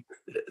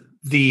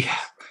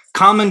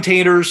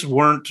commentators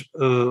weren't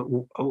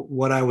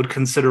what I would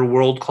consider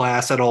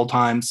world-class at all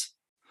times.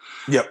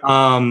 Yep.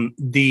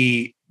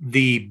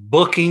 The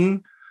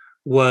booking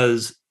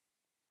was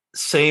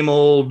same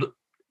old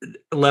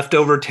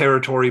leftover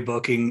territory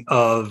booking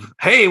of,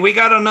 hey, we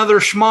got another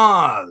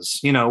schmoz.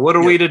 What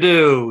are we to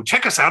do?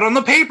 Check us out on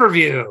the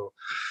pay-per-view.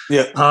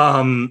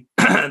 Yeah.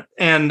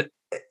 And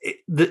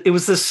it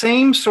was the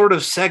same sort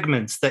of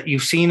segments that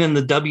you've seen in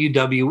the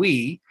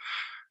WWE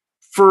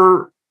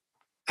for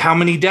how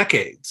many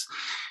decades?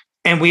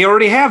 And we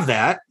already have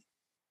that,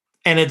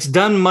 and it's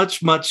done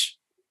much, much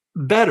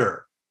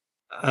better.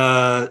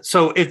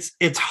 So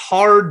it's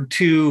hard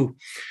to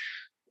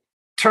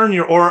turn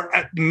or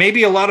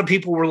maybe a lot of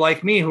people were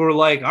like me who were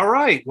like, all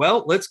right,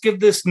 well, let's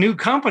give this new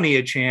company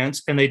a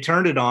chance. And they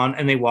turned it on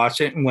and they watched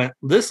it and went,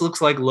 this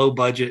looks like low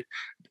budget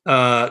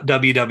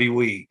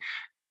WWE.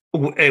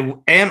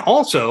 And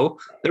also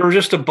there were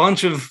just a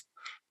bunch of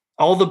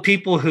all the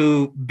people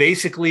who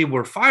basically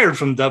were fired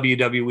from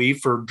WWE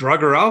for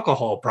drug or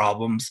alcohol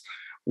problems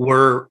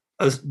were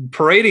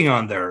parading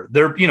on there.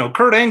 They're,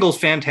 Kurt Angle's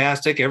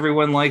fantastic.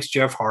 Everyone likes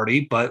Jeff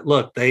Hardy, but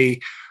look, they've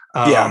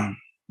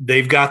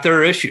got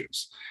their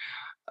issues.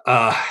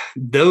 All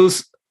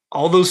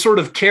those sort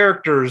of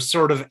characters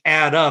sort of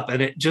add up,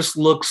 and it just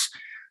looks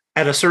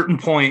at a certain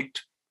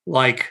point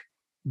like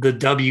the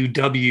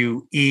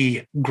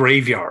WWE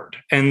graveyard.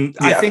 And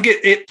I think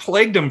it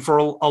plagued them for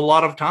a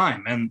lot of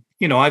time. And,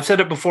 I've said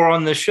it before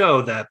on this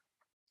show that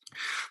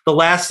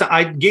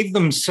I gave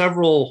them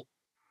several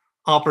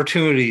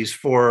opportunities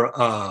for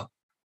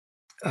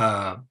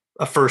a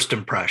first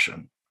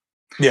impression.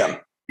 Yeah.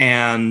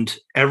 And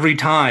every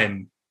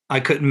time I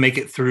couldn't make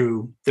it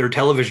through their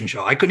television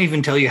show. I couldn't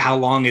even tell you how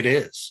long it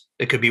is.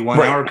 It could be 1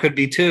 hour, it could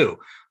be 2,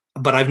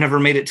 but I've never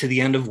made it to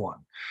the end of one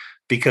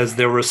because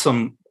there was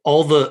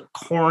all the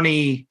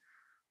corny,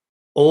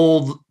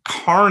 old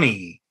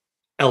carny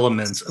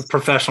elements of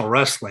professional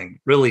wrestling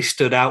really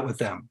stood out with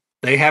them.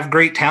 They have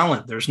great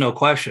talent. There's no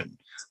question.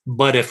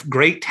 But if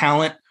great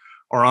talent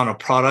are on a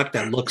product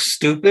that looks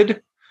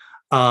stupid,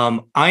 I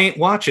ain't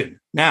watching.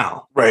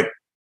 Now, right.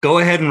 Go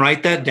ahead and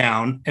write that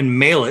down and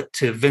mail it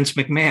to Vince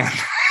McMahon.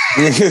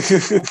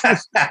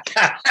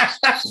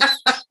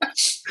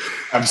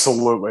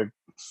 Absolutely.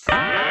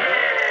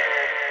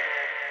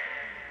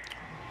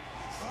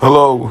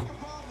 Hello,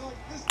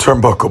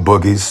 Turnbuckle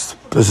Boogies.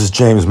 This is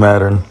James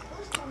Mattern.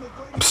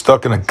 I'm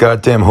stuck in a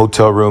goddamn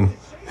hotel room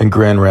in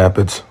Grand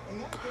Rapids.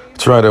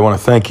 That's right, I want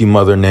to thank you,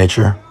 Mother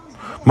Nature.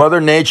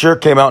 Mother Nature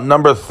came out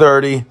number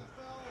 30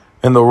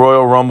 in the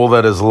Royal Rumble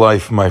that is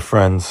life, my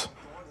friends.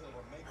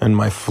 And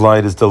my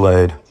flight is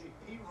delayed.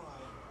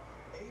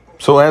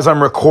 So as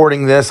I'm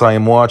recording this, I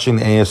am watching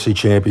the AFC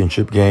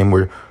Championship game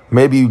where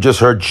maybe you just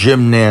heard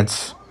Jim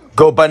Nantz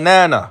go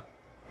banana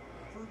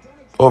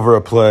over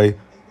a play,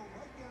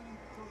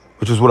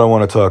 which is what I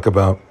want to talk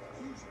about.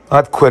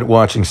 I've quit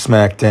watching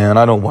SmackDown.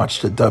 I don't watch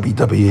the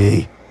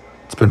WWE.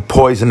 It's been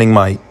poisoning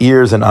my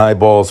ears and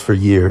eyeballs for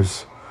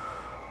years.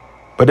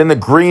 But in the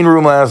green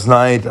room last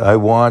night, I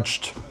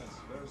watched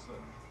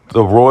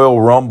the Royal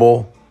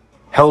Rumble.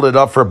 Held it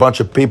up for a bunch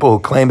of people who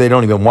claim they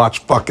don't even watch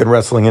fucking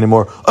wrestling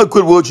anymore. I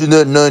quit watching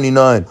that in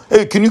 99.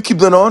 Hey, can you keep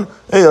that on?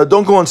 Hey,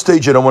 don't go on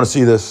stage yet. I want to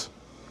see this.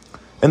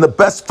 And the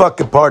best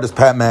fucking part is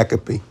Pat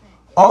McAfee.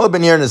 All I've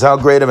been hearing is how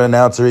great of an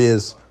announcer he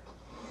is.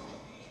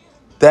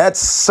 That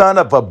son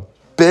of a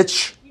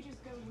bitch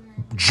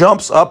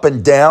jumps up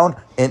and down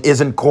and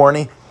isn't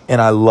corny,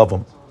 and I love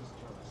him.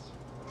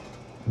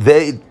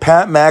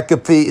 Pat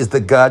McAfee is the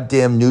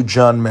goddamn new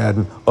John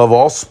Madden of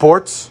all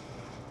sports.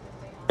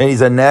 And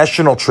he's a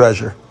national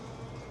treasure.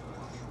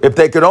 If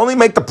they could only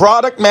make the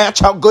product match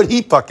how good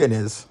he fucking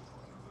is,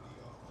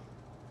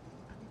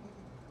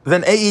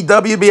 then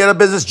AEW be out of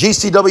business,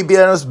 GCW be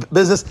out of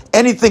business,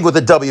 anything with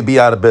the W be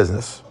out of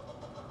business.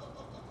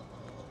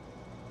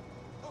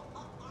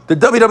 The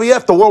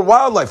WWF, the World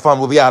Wildlife Fund,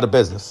 will be out of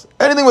business.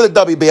 Anything with a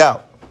W be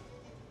out.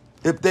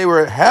 If they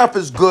were half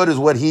as good as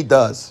what he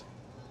does.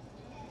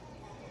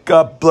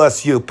 God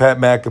bless you, Pat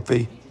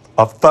McAfee.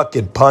 A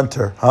fucking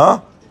punter,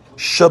 huh?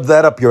 Shove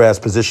that up your ass,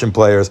 position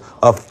players.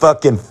 A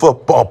fucking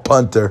football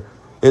punter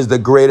is the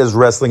greatest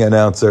wrestling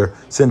announcer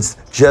since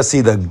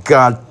Jesse the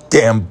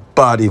goddamn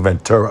Body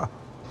Ventura.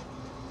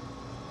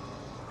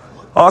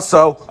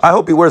 Also, I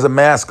hope he wears a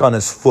mask on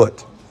his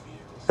foot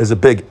as a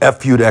big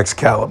F you to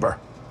Excalibur.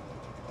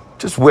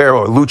 Just wear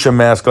a lucha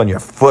mask on your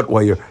foot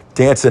while you're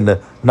dancing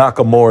to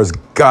Nakamura's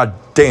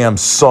goddamn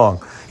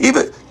song.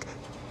 Even,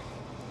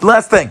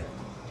 last thing,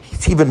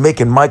 he's even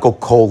making Michael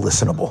Cole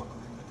listenable.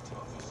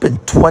 It's been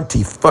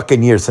 20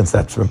 fucking years since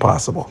that's been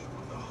possible.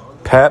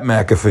 Pat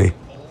McAfee,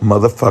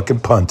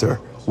 motherfucking punter.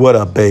 What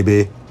up,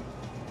 baby?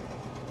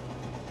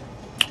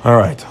 All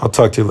right, I'll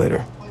talk to you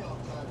later.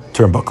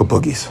 Turnbuckle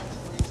Boogies.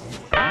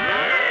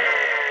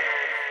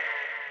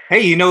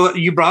 Hey,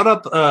 you brought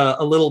up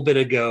a little bit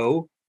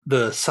ago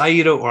the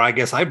Saito, or I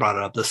guess I brought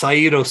it up, the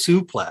Saito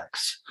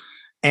suplex.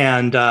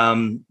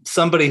 And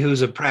somebody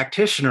who's a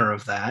practitioner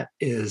of that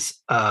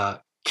is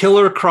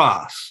Killer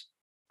Kross.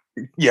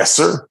 Yes,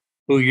 sir.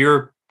 Who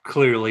you're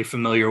clearly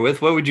familiar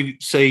with. What would you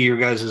say your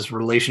guys'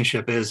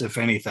 relationship is, if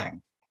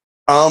anything?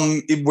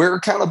 We're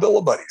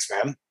accountability buddies,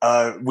 man.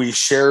 We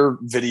share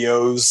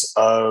videos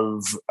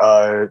of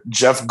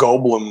Jeff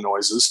Goldblum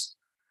noises.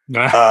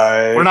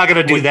 We're not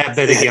going to do that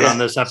bit again on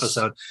this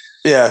episode.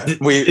 Yeah.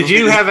 Did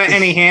you have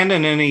any hand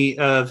in any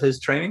of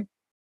his training?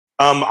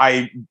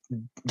 The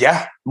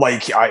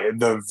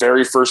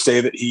very first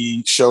day that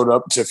he showed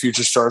up to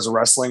Future Stars of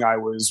Wrestling, I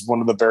was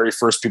one of the very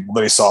first people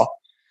that he saw.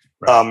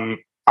 Right.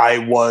 I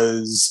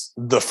was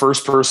the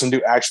first person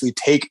to actually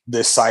take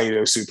this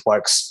Saito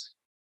suplex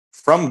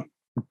from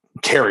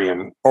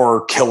Karrion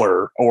or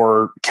Killer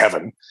or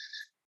Kevin.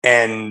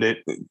 And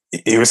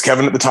it was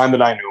Kevin at the time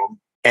that I knew him.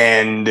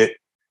 And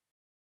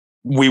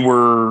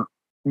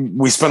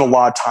we spent a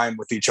lot of time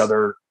with each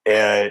other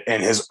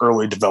in his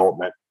early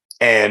development.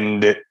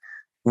 And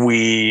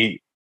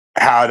we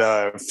had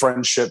a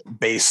friendship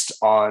based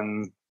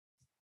on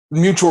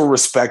mutual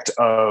respect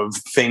of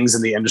things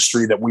in the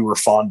industry that we were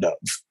fond of.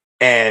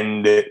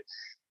 And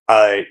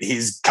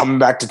he's coming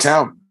back to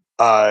town.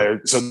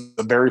 So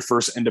the very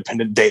first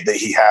independent date that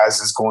he has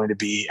is going to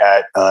be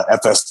at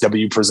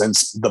FSW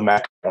Presents the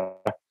Mecca.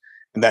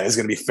 And that is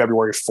going to be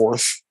February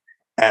 4th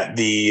at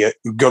the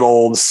good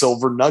old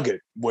Silver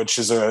Nugget, which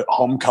is a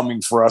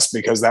homecoming for us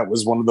because that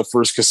was one of the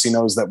first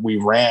casinos that we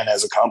ran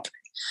as a company.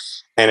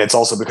 And it's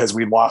also because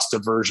we lost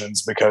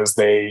Diversions because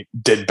they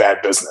did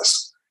bad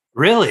business.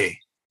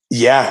 Really?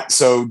 Yeah.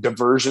 So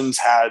Diversions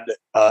had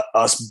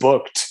us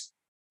booked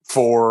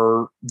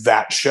for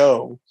that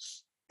show.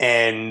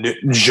 And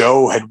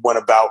Joe had went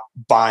about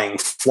buying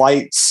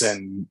flights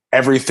and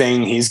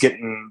everything. He's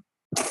getting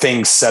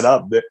things set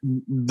up.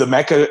 The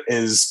Mecca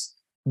is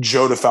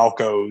Joe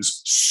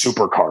DeFalco's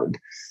super card.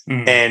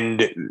 Mm.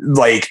 And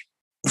like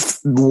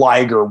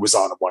Liger was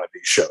on one of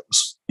these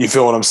shows. You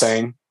feel what I'm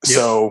saying? Yep.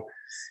 So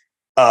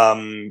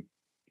that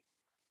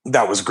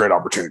was a great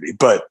opportunity,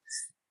 but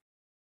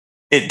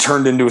it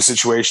turned into a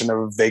situation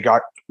of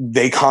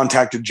they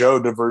contacted Joe,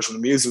 Diversion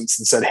Amusements,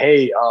 and said,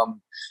 hey,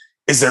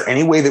 is there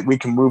any way that we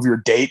can move your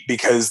date?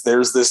 Because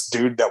there's this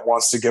dude that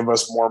wants to give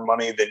us more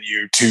money than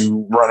you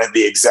to run at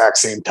the exact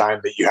same time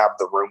that you have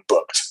the room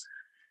booked.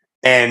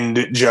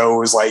 And Joe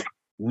was like,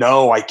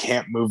 no, I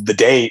can't move the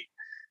date.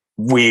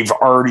 We've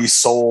already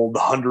sold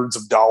hundreds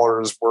of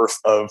dollars worth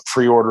of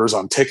pre-orders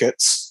on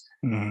tickets.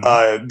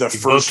 Mm-hmm. The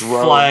first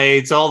row,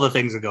 flights, all the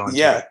things are going.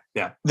 Yeah.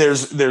 Yeah.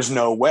 There's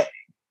no way,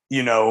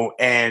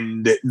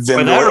 and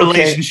then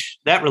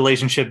that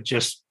relationship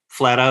just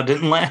flat out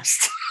didn't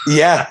last.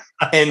 Yeah.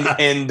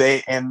 And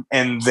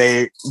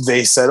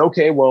they said,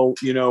 okay, well,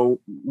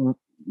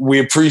 we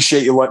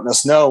appreciate you letting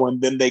us know.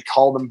 And then they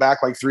called them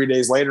back like 3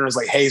 days later and was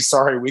like, hey,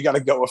 sorry, we got to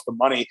go with the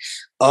money.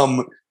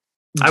 Do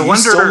you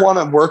still want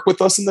to work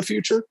with us in the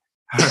future?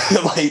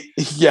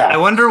 Yeah. I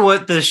wonder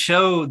what the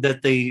show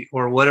that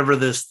or whatever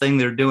this thing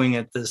they're doing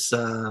at this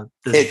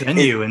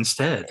venue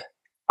instead.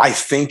 I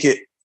think it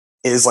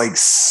is like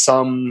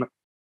some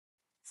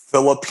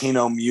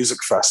Filipino music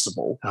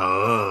festival.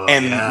 Oh,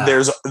 and yeah.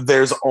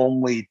 There's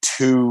only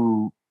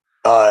 2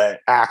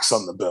 acts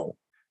on the bill.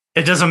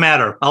 It doesn't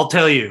matter. I'll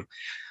tell you,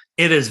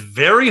 it is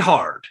very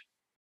hard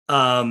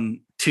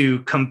to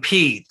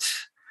compete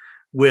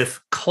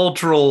with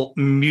cultural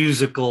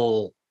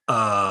musical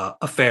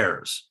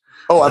affairs.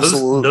 Oh,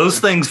 absolutely. Those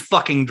things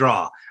fucking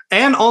draw.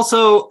 And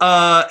also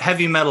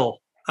heavy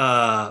metal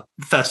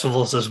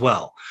festivals as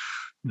well.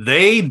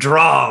 They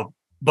draw,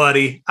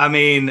 buddy. I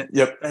mean,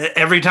 yep.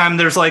 Every time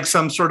there's like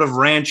some sort of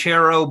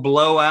ranchero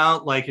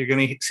blowout, like you're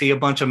going to see a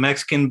bunch of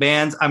Mexican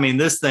bands. I mean,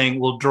 this thing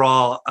will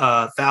draw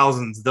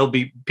thousands. There'll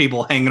be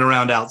people hanging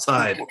around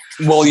outside.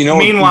 Well,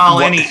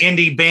 meanwhile, any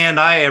indie band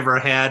I ever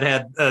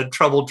had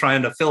trouble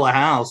trying to fill a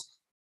house.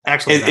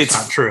 Actually, that's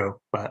not true.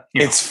 But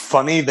it's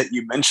funny that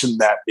you mentioned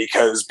that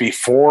because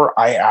before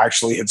I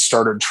actually had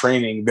started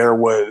training, there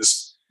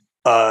was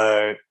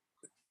a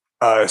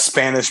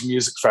Spanish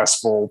music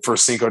festival for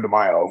Cinco de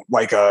Mayo,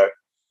 like a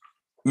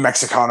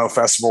Mexicano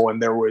festival,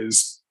 and there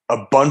was a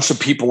bunch of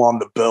people on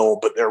the bill,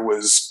 but there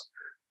was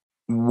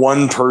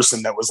one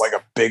person that was like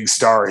a big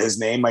star. His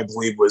name, I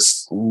believe,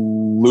 was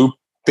Lupe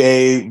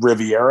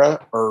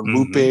Riviera or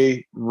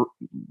Lupe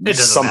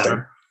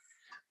something.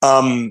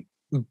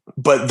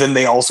 But then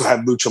they also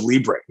had Lucha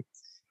Libre.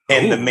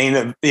 And the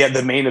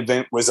main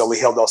event was El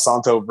Hijo del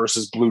Santo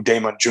versus Blue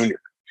Demon Jr.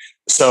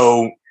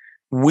 So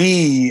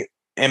me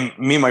and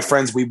my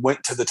friends, we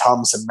went to the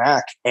Thomas and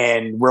Mack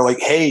and we're like,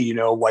 hey, you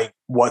know, like,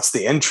 what's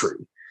the entry?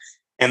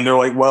 And they're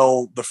like,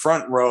 well, the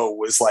front row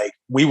was like,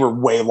 we were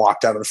way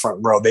locked out of the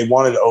front row. They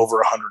wanted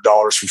over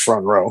 $100 for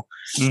front row.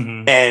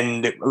 Mm-hmm.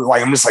 And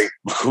like, I'm just like,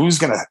 who's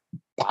going to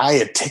buy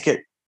a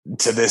ticket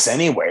to this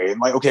anyway? And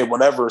like, okay,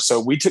 whatever. So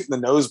we took the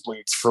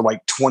nosebleeds for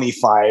like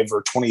 $25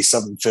 or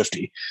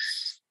 $27.50.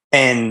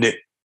 And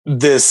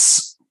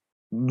this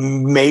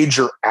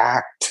major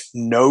act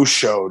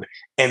no-showed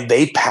and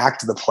they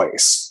packed the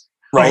place.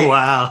 Right. Oh,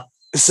 wow.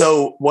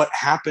 So what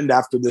happened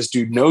after this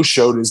dude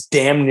no-showed is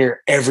damn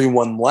near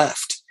everyone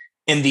left.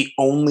 And the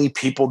only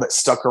people that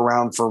stuck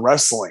around for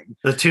wrestling,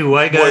 the two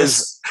white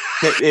guys,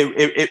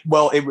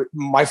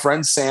 my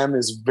friend Sam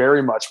is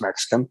very much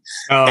Mexican.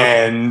 Oh,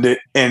 okay.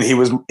 And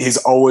he's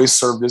always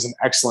served as an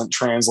excellent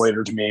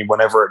translator to me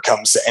whenever it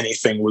comes to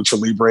anything Lucha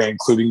Libre,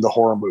 including the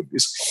horror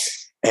movies.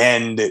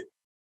 And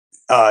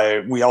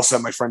we also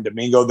have my friend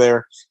Domingo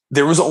there.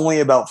 There was only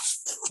about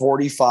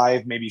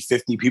 45, maybe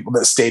 50 people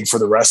that stayed for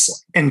the wrestling.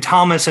 And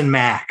Thomas and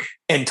Mack.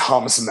 And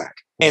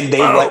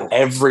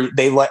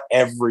they let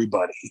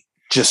everybody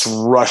just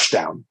rush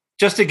down.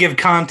 Just to give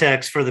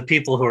context for the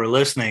people who are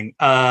listening,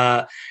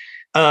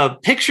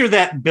 picture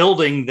that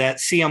building that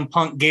CM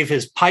Punk gave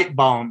his pipe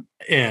bomb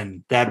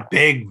in, that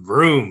big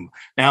room.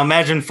 Now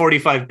imagine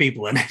 45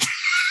 people in it.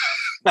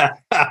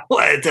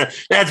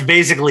 That's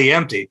basically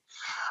empty.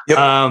 Yep.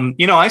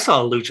 I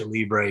saw a Lucha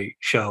Libre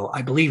show,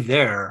 I believe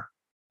there,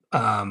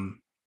 but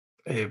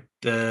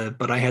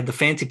I had the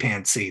fancy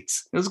pants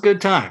seats. It was a good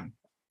time.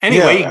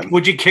 Anyway,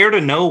 would you care to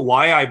know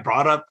why I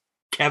brought up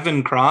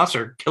Kevin Cross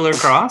or Killer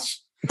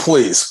Cross?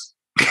 Please.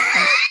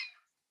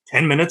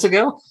 10 minutes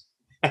ago?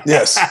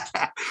 Yes.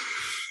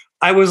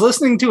 I was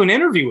listening to an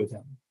interview with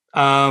him.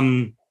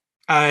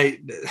 I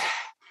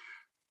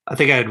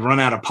think I had run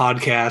out of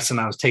podcasts and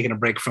I was taking a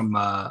break from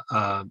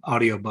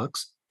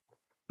audiobooks.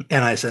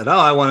 And I said,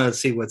 I want to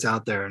see what's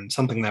out there. And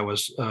something that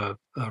was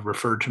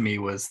referred to me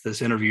was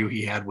this interview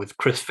he had with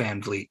Chris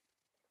Van Vliet.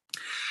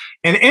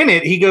 And in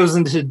it, he goes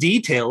into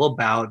detail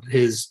about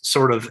his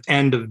sort of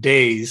end of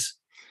days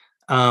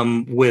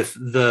with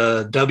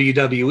the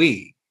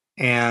WWE.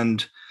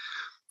 And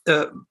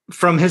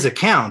from his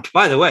account,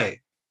 by the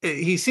way,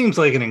 he seems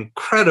like an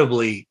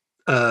incredibly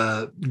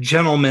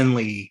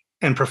gentlemanly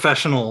and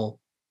professional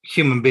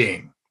human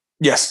being.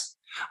 Yes.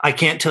 I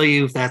can't tell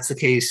you if that's the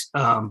case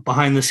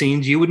behind the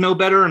scenes. You would know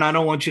better, and I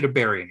don't want you to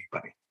bury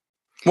anybody.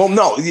 Well,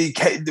 no,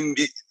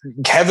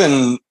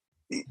 Kevin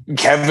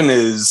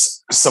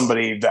is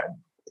somebody that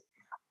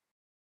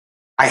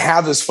I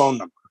have his phone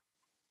number.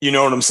 You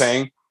know what I'm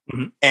saying?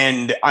 Mm-hmm.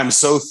 And I'm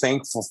so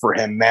thankful for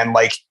him, man.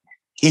 Like,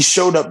 he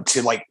showed up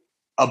to like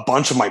a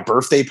bunch of my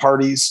birthday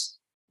parties.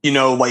 You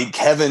know, like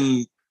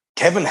Kevin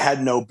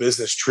had no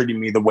business treating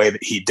me the way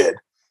that he did.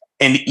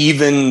 And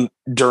even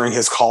during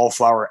his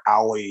Cauliflower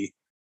Alley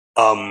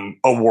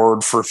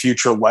award for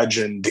Future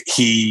Legend,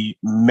 he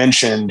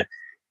mentioned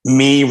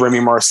me, Remy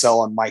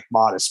Marcel, and Mike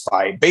Modest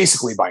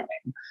basically by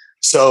name.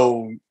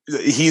 So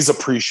he's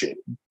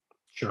appreciated.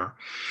 Sure.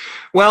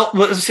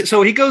 Well,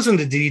 so he goes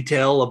into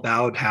detail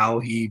about how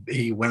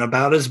he went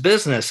about his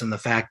business and the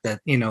fact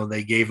that,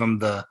 they gave him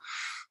the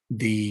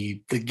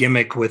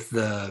gimmick with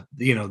the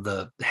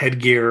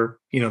headgear,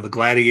 the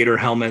gladiator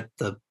helmet,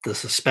 the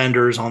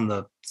suspenders on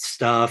the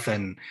stuff.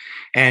 And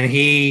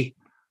he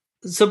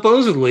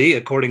supposedly,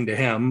 according to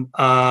him,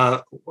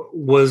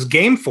 was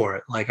game for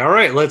it. Like, all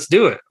right, let's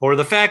do it. Or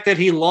the fact that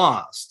he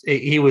lost,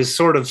 he was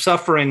sort of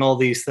suffering all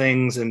these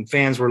things and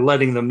fans were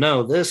letting them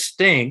know this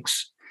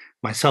stinks,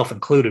 myself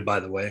included, by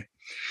the way.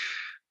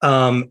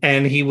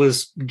 And he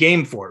was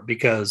game for it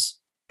because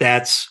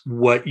that's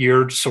what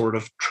you're sort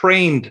of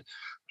trained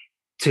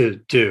to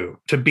do,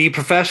 to be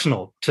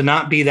professional, to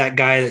not be that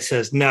guy that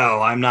says, no,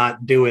 I'm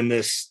not doing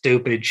this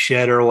stupid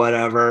shit or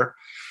whatever.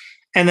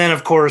 And then,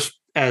 of course,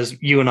 as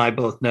you and I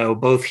both know,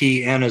 both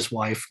he and his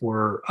wife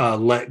were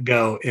let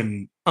go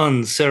in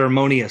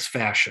unceremonious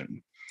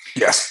fashion.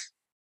 Yes.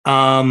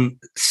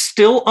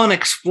 Still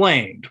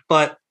unexplained,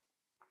 but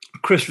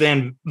Chris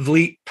Van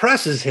Vliet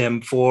presses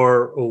him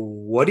for,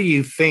 what do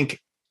you think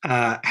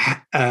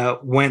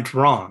went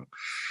wrong?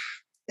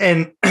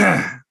 And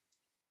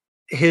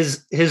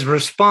his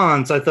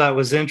response I thought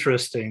was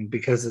interesting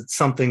because it's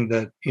something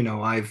that,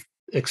 I've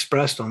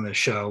expressed on this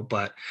show,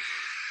 but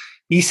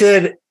he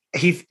said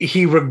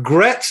he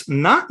regrets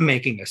not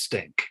making a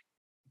stink.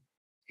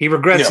 He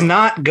regrets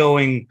not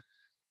going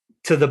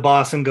to the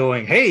boss and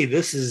going, hey,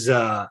 this is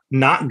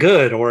not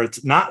good, or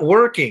it's not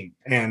working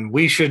and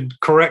we should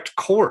correct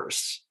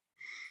course.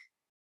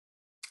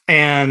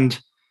 And,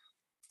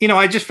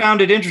 I just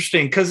found it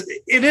interesting because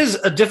it is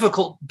a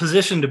difficult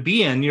position to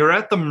be in. You're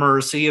at the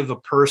mercy of a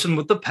person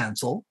with a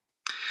pencil.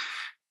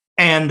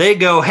 and they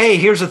go, hey,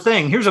 here's a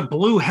thing. Here's a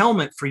blue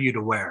helmet for you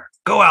to wear.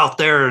 Go out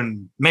there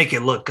and make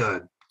it look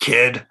good,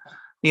 kid.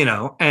 You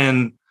know,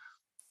 and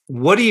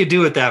what do you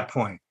do at that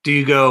point? Do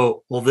you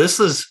go, well, this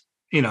is,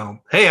 you know,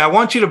 hey, I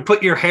want you to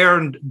put your hair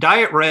and dye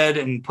it red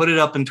and put it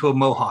up into a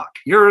mohawk.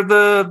 You're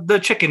the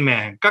chicken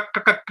man.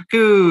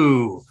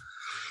 Do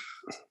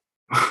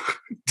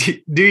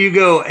you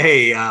go,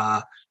 hey,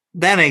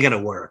 that ain't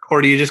gonna work?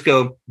 Or do you just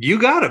go, you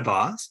got it,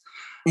 boss?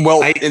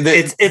 Well,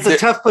 it's a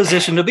tough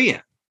position to be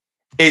in.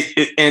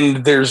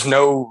 And there's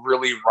no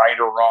really right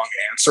or wrong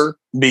answer,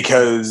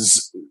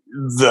 because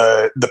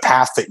the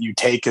path that you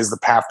take is the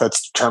path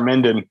that's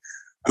determined. And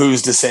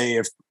who's to say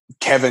if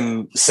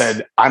Kevin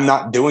said, I'm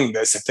not doing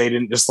this, if they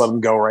didn't just let him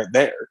go right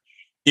there,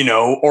 you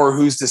know? Or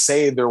who's to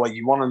say they're like,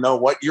 you want to know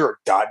what? You're a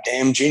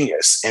goddamn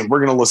genius, and we're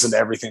going to listen to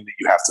everything that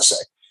you have to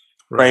say.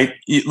 Right?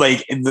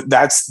 Like,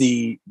 that's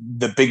the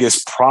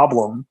biggest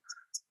problem.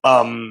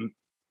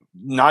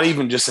 Not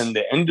even just in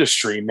the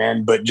industry,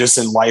 man, but just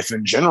in life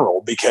in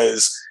general,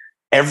 because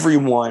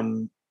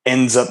everyone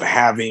ends up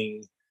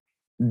having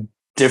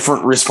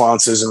different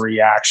responses and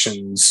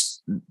reactions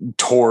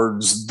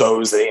towards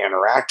those they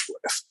interact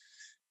with.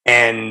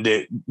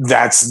 And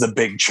that's the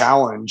big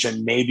challenge.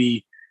 And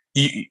maybe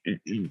you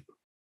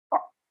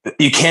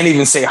can't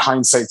even say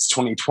hindsight's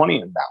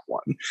 2020 in that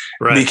one,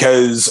 right?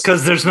 Because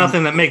there's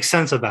nothing that makes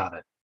sense about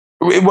it.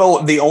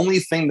 Well, the only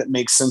thing that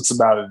makes sense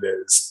about it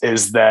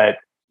is that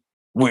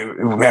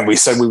we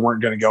said we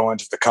weren't going to go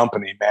into the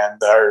company, man,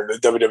 or the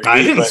WWE.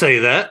 I didn't say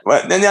that.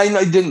 And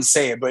I didn't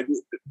say it, but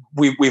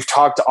we've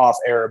talked off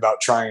air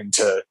about trying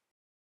to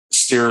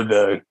steer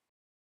the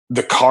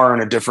car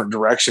in a different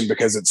direction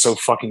because it's so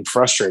fucking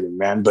frustrating,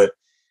 man. But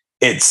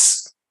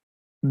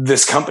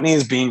this company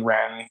is being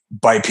ran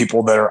by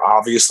people that are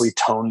obviously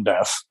tone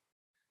deaf.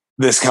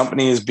 This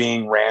company is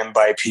being ran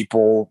by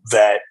people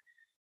that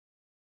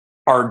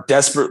are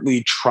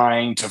desperately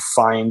trying to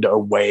find a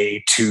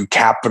way to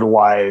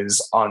capitalize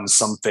on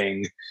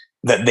something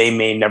that they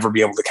may never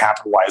be able to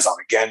capitalize on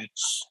again.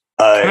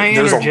 Can I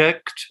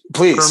interject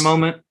please, for a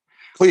moment?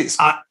 Please.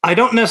 I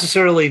don't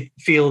necessarily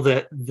feel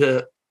that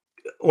the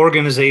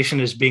organization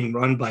is being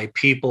run by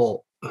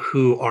people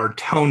who are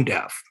tone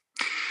deaf.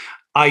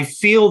 I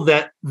feel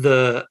that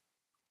the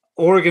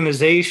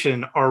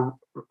organization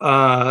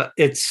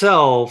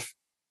itself,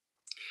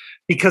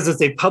 because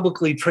it's a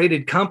publicly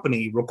traded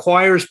company,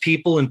 requires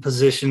people in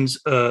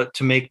positions to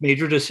make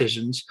major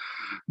decisions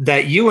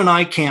that you and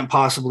I can't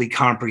possibly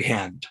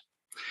comprehend.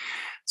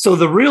 So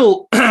the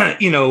real,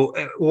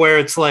 where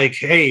it's like,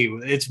 hey,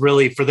 it's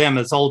really for them,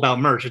 it's all about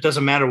merch. It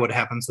doesn't matter what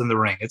happens in the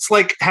ring. It's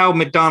like how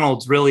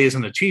McDonald's really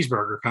isn't a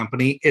cheeseburger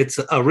company. It's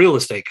a real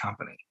estate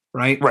company,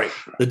 right? Right.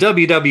 The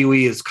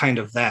WWE is kind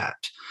of that.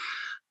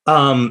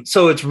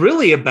 So it's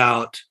really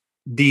about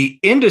the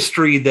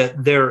industry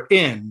that they're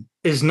in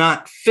is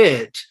not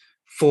fit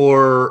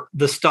for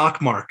the stock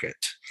market,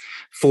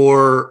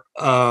 for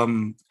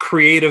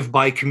creative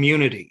by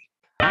community.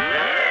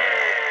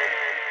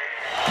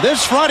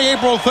 This Friday,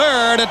 April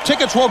 3rd,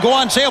 tickets will go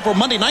on sale for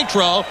Monday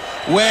Nitro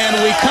when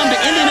we come to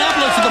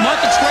Indianapolis at the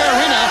Market Square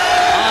Arena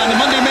on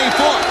Monday, May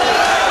 4th.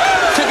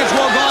 Tickets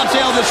will go on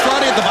sale this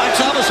Friday at the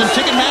box office, and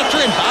Ticketmaster,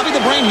 and Bobby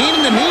the Brain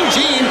Heenan and Mean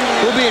Gene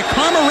will be at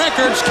Karma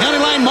Records,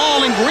 County Line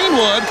Mall in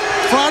Greenwood,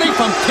 Friday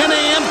from 10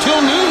 a.m.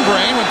 till noon,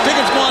 Brain. When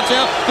tickets go on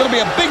sale, it'll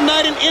be a big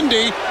night in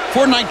Indy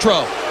for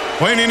Nitro.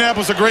 Well,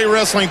 Indianapolis is a great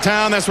wrestling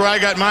town. That's where I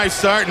got my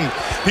start, and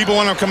people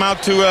want to come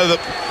out to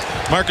the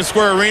Market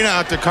Square Arena,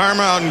 out to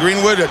Karma, out in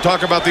Greenwood, to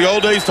talk about the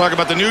old days, talk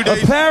about the new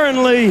days.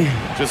 Apparently,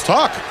 just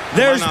talk.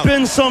 There's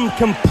been some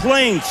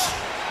complaints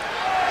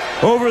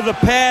over the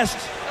past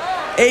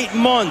 8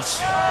 months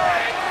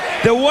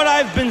that what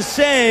I've been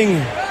saying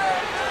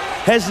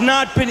has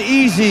not been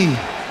easy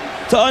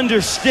to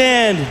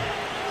understand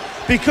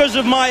because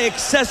of my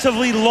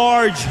excessively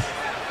large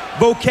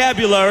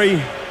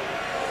vocabulary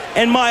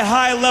and my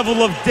high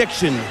level of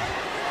diction.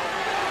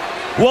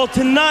 Well,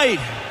 tonight,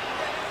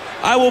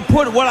 I will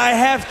put what I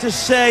have to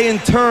say in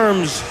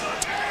terms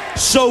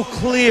so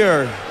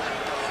clear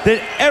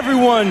that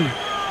everyone,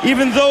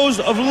 even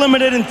those of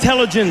limited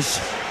intelligence,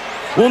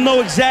 will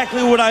know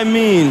exactly what I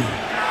mean.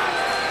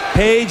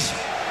 Paige,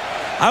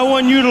 I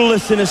want you to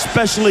listen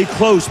especially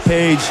close,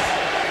 Paige.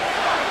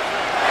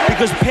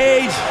 Because,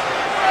 Paige,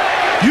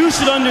 you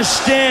should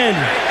understand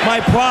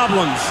my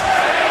problems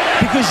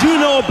because you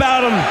know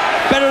about them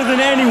better than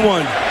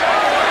anyone.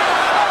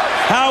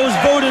 How I was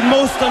voted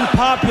most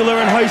unpopular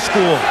in high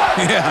school.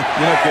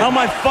 How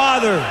my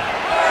father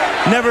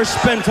never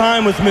spent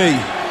time with me.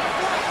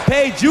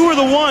 Paige, you were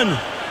the one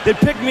that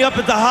picked me up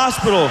at the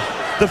hospital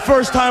the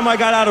first time I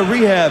got out of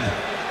rehab.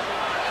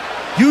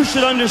 You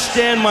should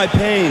understand my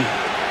pain,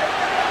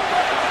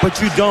 but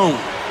you don't.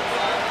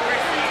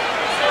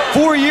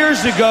 4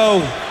 years ago,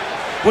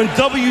 when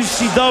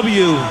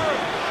WCW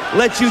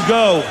let you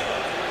go,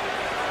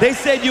 they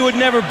said you would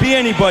never be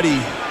anybody.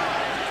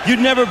 You'd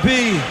never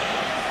be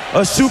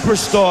a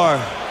superstar.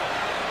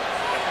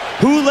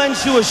 Who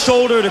lent you a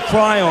shoulder to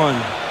cry on?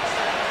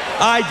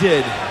 I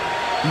did.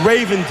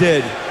 Raven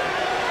did.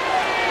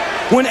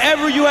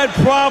 Whenever you had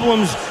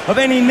problems of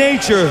any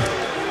nature,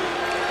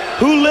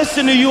 who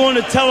listened to you on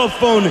the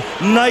telephone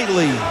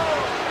nightly?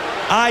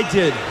 I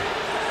did.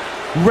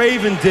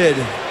 Raven did.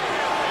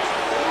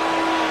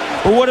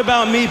 But what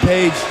about me,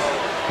 Paige?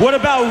 What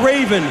about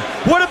Raven?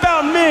 What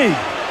about me?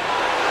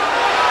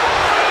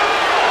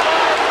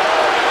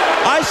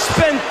 I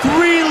spent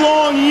 3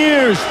 long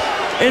years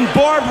in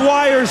barbed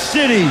wire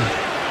city,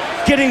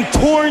 getting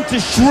torn to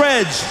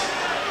shreds,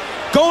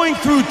 going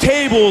through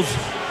tables,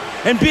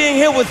 and being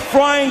hit with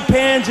frying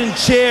pans and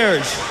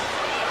chairs.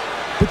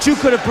 But you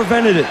could have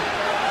prevented it.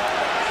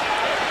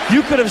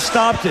 You could have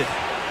stopped it.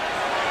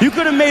 You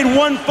could have made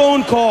one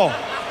phone call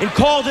and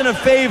called in a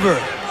favor,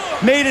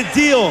 made a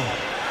deal,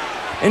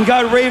 and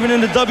got Raven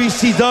into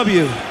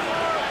WCW.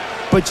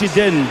 But you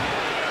didn't,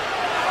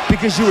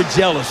 because you were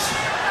jealous.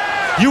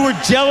 You were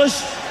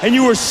jealous and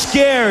you were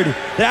scared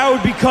that I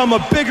would become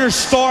a bigger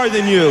star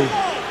than you.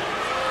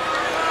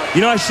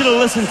 You know, I should have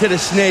listened to the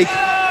Snake.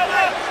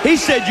 He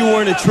said you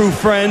weren't a true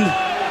friend.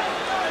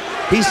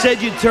 He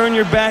said you'd turn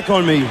your back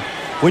on me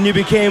when you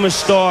became a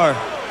star.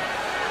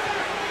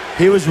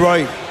 He was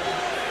right.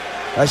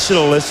 I should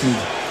have listened.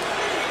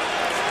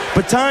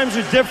 But times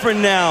are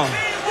different now.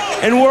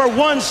 And where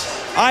once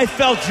I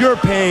felt your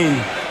pain,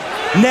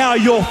 now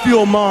you'll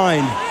feel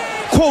mine.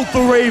 Quote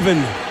the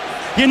Raven,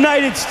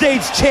 United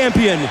States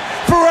champion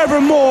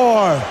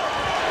forevermore.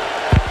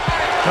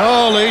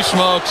 Holy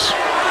smokes.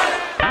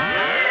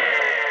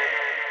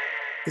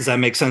 Does that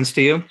make sense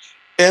to you?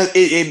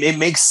 It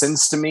makes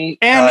sense to me.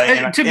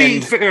 And to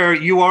be fair,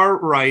 you are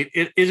right.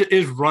 It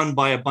is run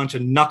by a bunch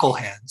of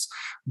knuckleheads,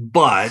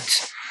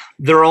 but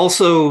they're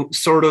also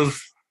sort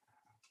of,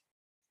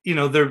 you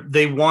know,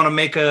 they want to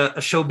make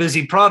a show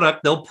busy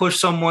product. They'll push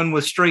someone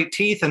with straight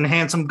teeth and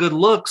handsome good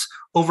looks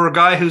over a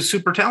guy who's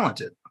super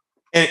talented.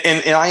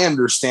 And I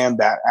understand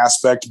that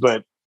aspect,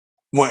 but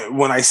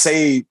when I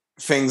say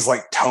things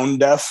like tone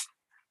deaf,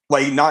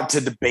 like, not to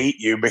debate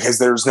you because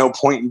there's no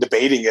point in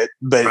debating it,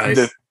 but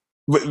right.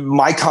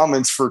 My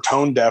comments for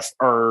tone deaf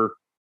are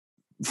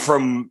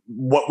from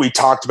what we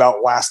talked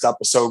about last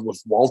episode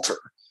with Walter.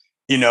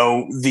 You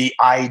know, the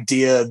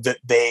idea that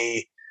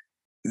they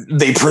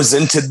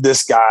presented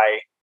this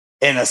guy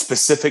in a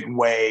specific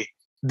way.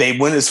 They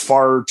went as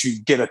far to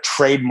get a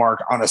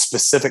trademark on a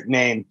specific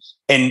name.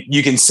 And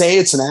you can say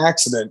it's an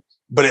accident,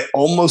 but it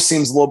almost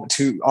seems a little bit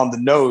too on the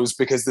nose,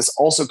 because this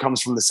also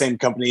comes from the same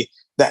company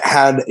that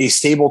had a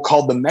stable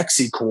called the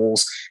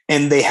Mexicools,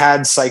 and they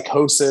had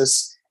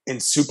Psychosis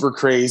and Super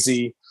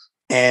Crazy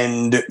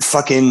and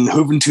fucking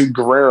Juventud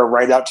Guerrera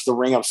right out to the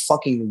ring on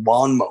fucking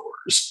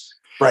lawnmowers.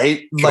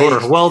 Right? Sure.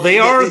 Like, well, they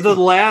are the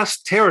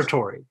last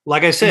territory.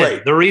 Like I said,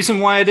 right. The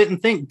reason why I didn't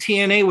think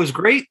TNA was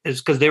great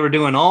is because they were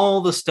doing all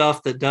the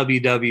stuff that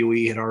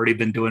WWE had already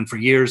been doing for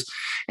years.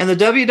 And the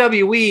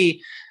WWE,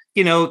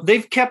 you know,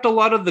 they've kept a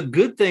lot of the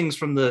good things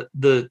from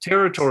the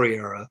territory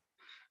era,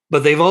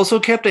 but they've also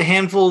kept a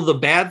handful of the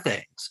bad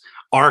things,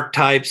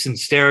 archetypes and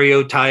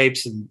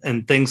stereotypes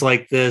and things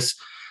like this.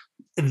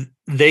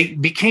 They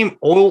became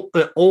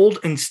old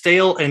and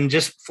stale and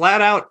just flat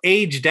out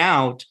aged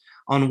out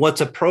on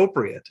what's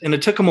appropriate. And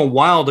it took him a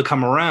while to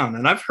come around.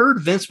 And I've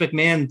heard Vince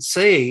McMahon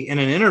say in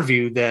an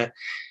interview that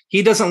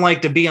he doesn't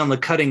like to be on the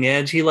cutting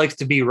edge. He likes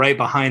to be right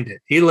behind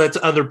it. He lets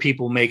other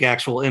people make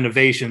actual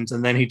innovations,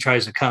 and then he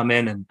tries to come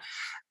in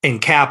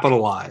and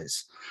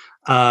capitalize.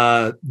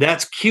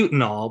 That's cute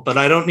and all, but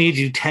I don't need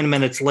you 10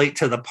 minutes late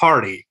to the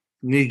party.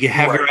 You need to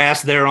have your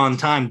ass there on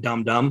time,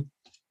 dum-dum.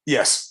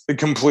 Yes,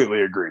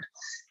 completely agreed.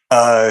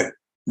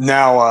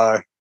 Now,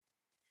 I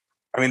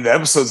mean, the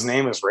episode's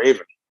name is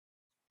Raven.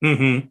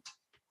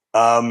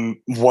 Mm-hmm.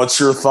 What's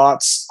your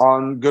thoughts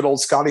on good old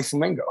Scotty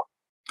Flamingo?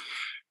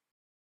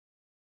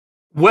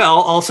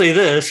 Well, I'll say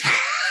this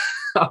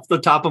off the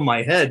top of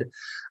my head.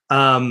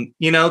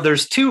 You know,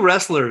 there's 2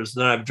 wrestlers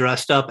that I've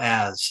dressed up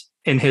as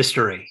in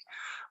history.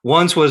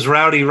 Once was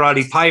Rowdy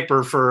Roddy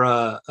Piper for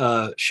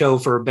a show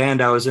for a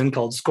band I was in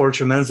called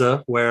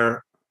Scorchamenza,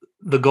 where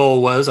the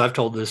goal was, I've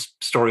told this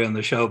story on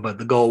the show, but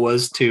the goal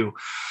was to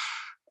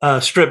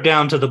strip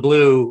down to the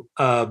blue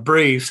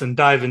briefs and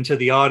dive into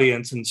the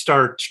audience and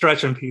start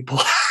stretching people.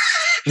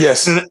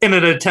 Yes. in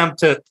an attempt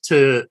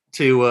to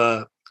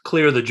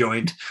clear the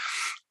joint.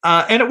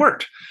 And it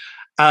worked.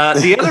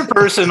 The other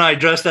person I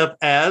dressed up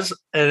as,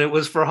 and it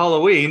was for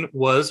Halloween,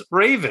 was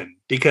Raven,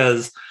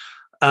 because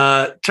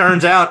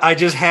turns out I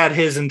just had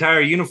his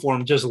entire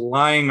uniform just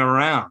lying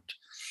around.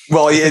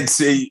 Well, it's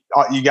you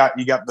got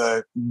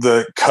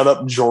the cut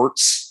up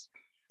jorts.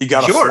 You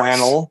got a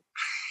flannel.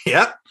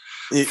 Yep.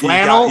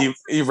 Flannel.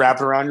 You wrap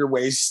it around your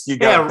waist. You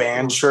got a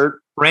band shirt.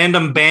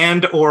 Random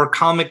band or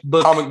comic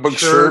book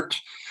shirt.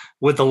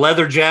 With the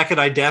leather jacket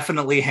I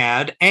definitely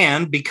had.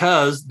 And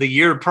because the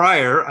year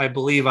prior, I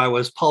believe I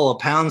was Paula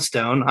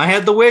Poundstone, I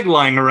had the wig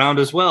lying around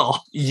as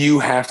well. You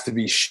have to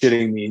be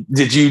shitting me.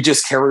 Did you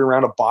just carry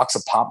around a box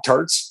of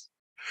Pop-Tarts?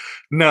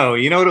 No,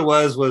 you know what it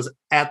was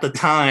at the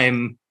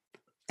time,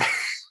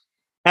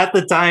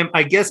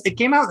 I guess it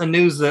came out in the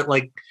news that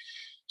like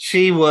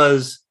she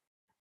was,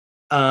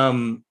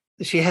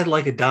 she had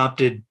like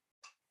adopted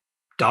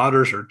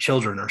daughters or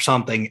children or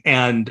something,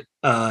 and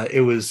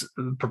it was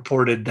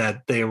purported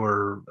that they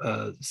were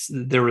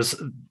there was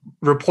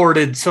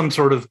reported some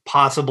sort of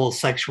possible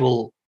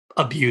sexual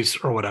abuse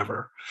or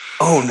whatever.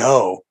 Oh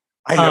no,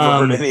 I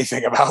never heard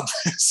anything about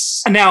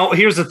this. Now,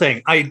 here's the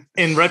thing.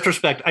 In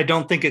retrospect, I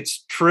don't think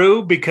it's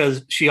true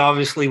because she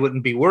obviously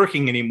wouldn't be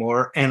working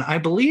anymore. And I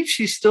believe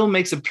she still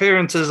makes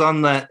appearances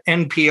on that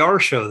NPR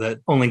show that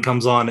only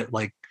comes on at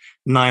like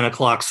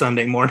 9:00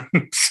 Sunday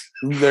mornings.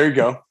 There you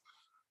go.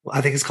 I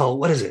think it's called,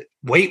 what is it?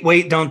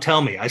 Wait, don't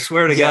tell me. I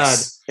swear to God.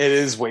 It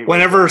is Wait.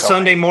 Whenever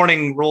Sunday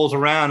morning rolls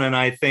around and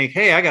I think,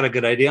 hey, I got a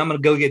good idea. I'm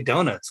going to go get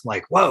donuts. I'm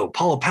like, whoa,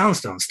 Paula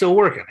Poundstone still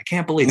working. I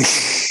can't believe it.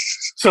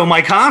 So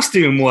my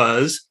costume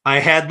was, I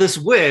had this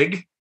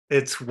wig.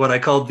 It's what I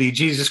called the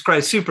Jesus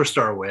Christ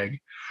Superstar wig.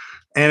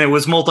 And it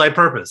was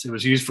multi-purpose. It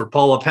was used for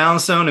Paula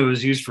Poundstone. It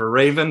was used for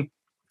Raven.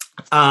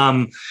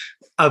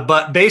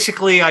 But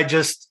basically I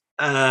just,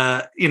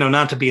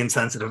 not to be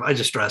insensitive, I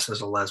just dress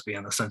as a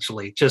lesbian,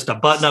 essentially. Just a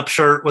button-up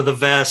shirt with a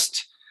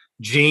vest,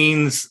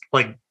 jeans,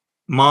 like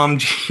mom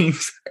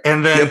jeans.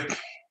 And then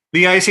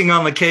the icing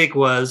on the cake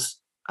was,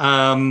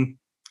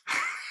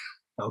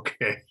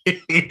 okay.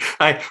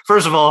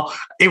 First of all,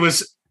 it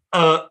was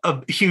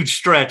a huge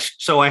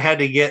stretch. So I had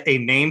to get a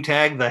name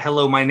tag, the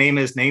hello, my name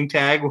is name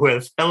tag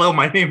with hello,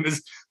 my name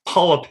is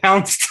Paula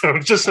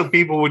Poundstone, just so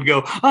people would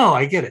go, oh,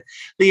 I get it.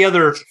 The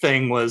other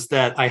thing was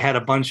that I had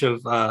a bunch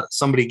of,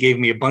 somebody gave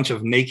me a bunch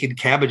of naked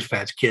Cabbage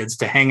Patch Kids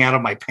to hang out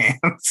of my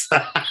pants.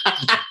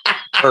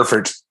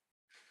 Perfect.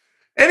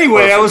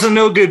 Anyway, I was a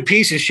no good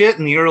piece of shit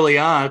in the early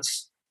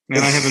aughts, and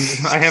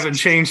I haven't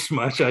changed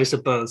much, I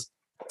suppose.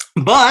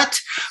 But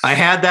I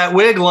had that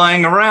wig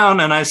lying around,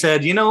 and I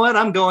said, you know what?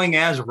 I'm going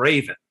as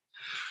Raven.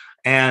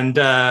 And,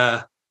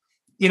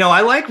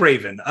 I like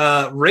Raven.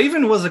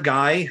 Raven was a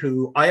guy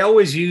who I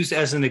always used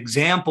as an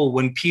example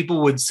when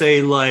people would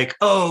say like,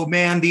 oh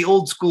man, the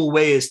old school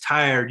way is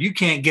tired. You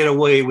can't get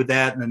away with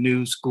that in the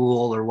new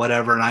school or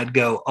whatever. And I'd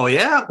go, oh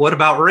yeah, what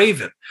about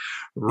Raven?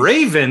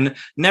 Raven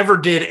never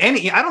did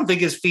any, I don't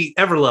think his feet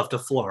ever left the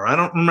floor. I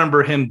don't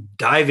remember him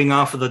diving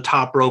off of the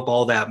top rope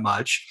all that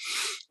much.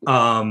 He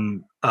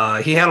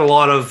had a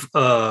lot of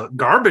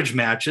garbage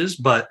matches,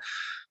 but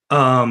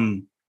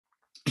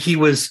he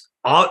was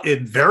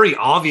very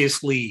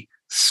obviously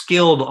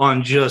skilled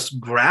on just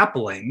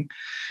grappling.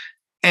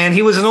 And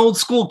he was an old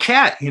school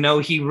cat.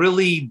 He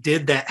really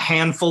did that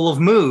handful of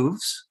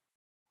moves,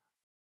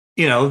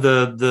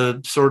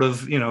 the sort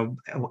of,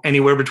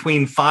 anywhere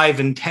between 5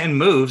 and 10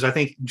 moves. I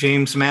think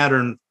James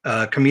Mattern,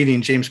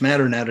 comedian James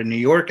Mattern out of New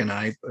York, and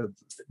I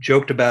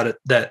joked about it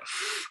that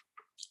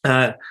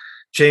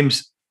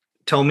James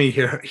told me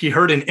he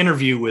heard an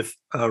interview with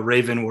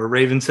Raven where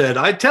Raven said,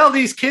 I tell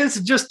these kids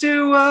to just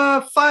do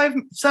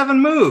 5-7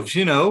 moves.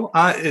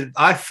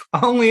 I've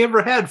only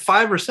ever had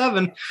 5 or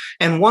 7.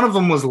 And one of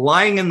them was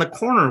lying in the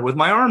corner with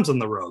my arms on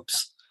the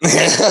ropes.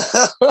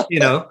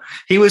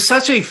 He was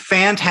such a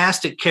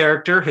fantastic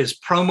character. His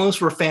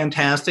promos were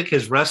fantastic.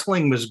 His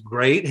wrestling was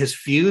great. His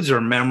feuds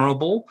are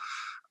memorable.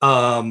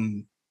 Post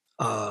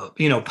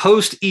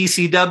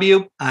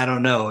ECW, I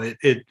don't know.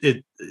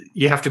 It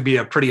you have to be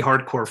a pretty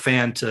hardcore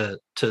fan to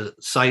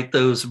cite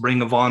those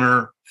Ring of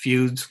Honor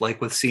feuds, like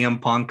with CM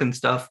Punk and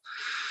stuff.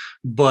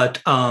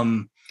 But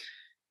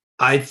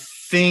I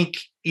think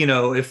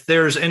if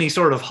there's any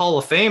sort of Hall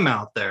of Fame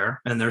out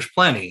there, and there's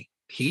plenty,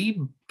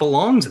 he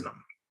belongs in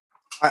them.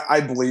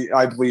 I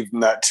believe in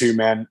that too,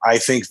 man. I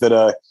think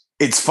that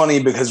it's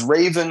funny because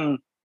Raven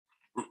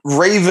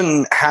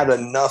had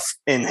enough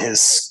in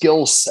his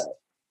skill set,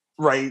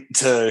 right,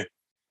 to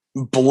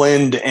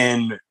blend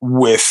in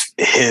with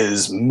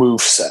his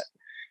moveset.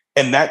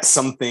 And that's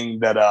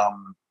something that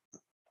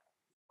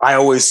I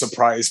always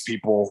surprise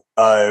people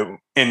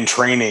in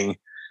training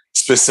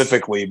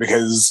specifically,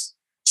 because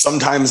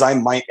sometimes I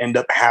might end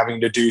up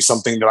having to do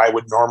something that I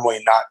would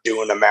normally not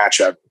do in a match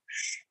ever.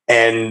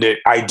 And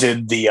I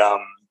did the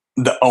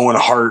Owen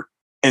Hart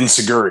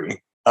enziguri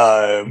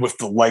with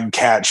the leg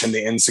catch and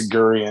the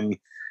enziguri, and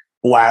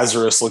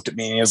Lazarus looked at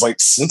me and he was like,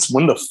 since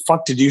when the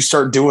fuck did you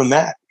start doing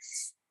that?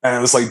 And I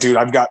was like, dude,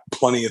 I've got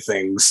plenty of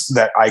things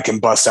that I can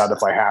bust out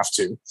if I have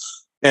to.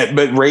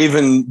 But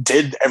Raven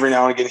did every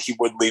now and again, he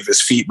would leave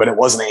his feet, but it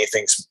wasn't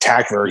anything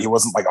spectacular. He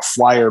wasn't like a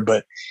flyer,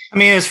 but I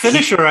mean, his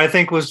finisher, I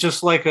think, was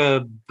just like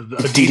a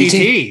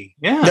DDT.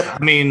 Yeah.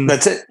 Yep. I mean,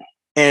 that's it.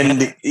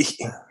 And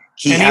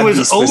he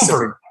was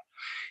over.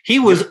 He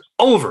was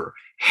over.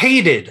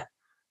 Hated.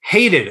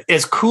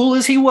 As cool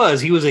as he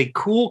was a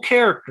cool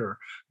character,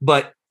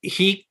 but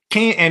he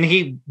can't, and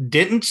he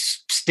didn't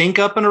stink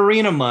up an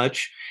arena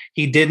much.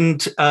 He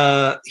didn't,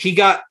 he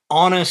got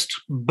honest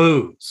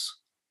boos.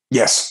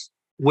 Yes.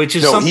 Which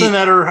is something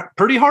that are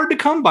pretty hard to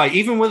come by,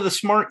 even with a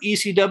smart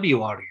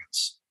ECW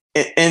audience.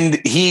 And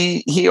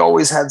he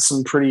always had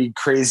some pretty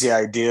crazy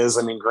ideas.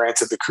 I mean,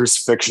 granted, the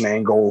crucifixion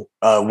angle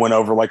went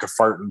over like a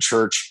fart in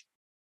church.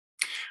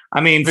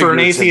 I mean, for an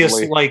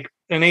atheist like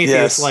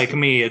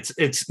me,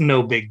 it's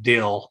no big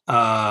deal.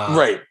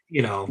 Right.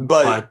 You know,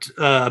 but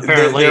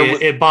apparently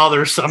it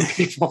bothers some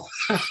people.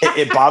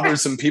 it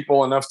bothers some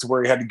people enough to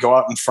where he had to go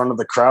out in front of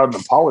the crowd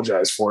and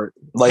apologize for it.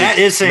 Like, that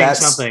is saying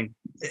something.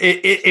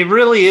 It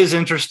really is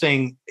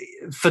interesting.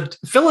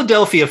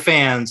 Philadelphia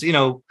fans, you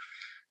know,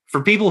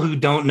 for people who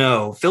don't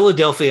know,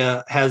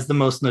 Philadelphia has the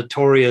most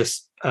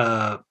notorious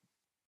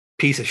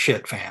piece of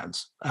shit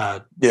fans.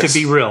 To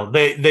be real,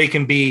 they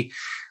can be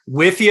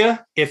with you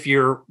if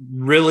you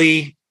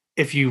really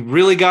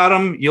got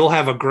them, you'll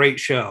have a great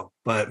show.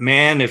 But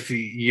man, if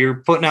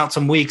you're putting out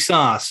some weak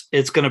sauce,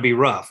 it's going to be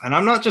rough. And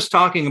I'm not just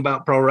talking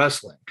about pro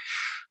wrestling,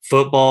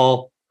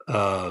 football,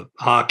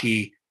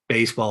 hockey,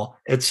 baseball,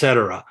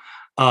 etc.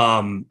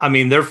 I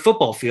mean, their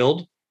football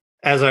field,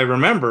 as I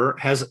remember,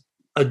 has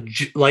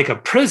like a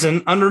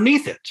prison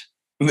underneath it.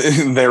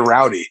 They're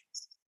rowdy.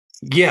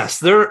 Yes,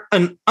 they're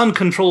an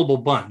uncontrollable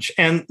bunch,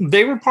 and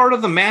they were part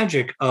of the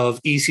magic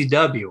of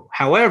ECW.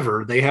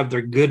 However, they have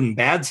their good and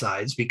bad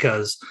sides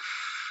because,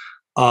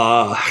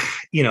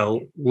 you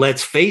know,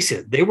 let's face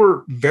it, they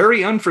were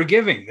very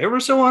unforgiving. They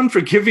were so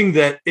unforgiving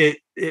that it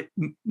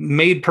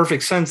made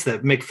perfect sense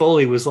that Mick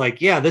Foley was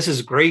like, yeah, this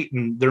is great,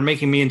 and they're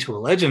making me into a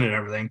legend and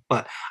everything,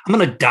 but I'm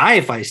going to die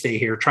if I stay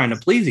here trying to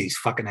please these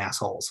fucking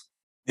assholes.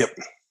 Yep,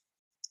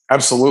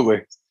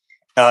 absolutely.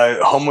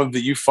 Home of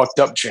the "you fucked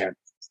up" chant.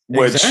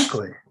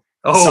 Exactly.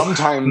 Oh,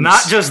 sometimes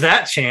not just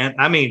that chant.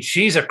 I mean,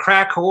 she's a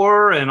crack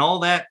whore and all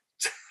that.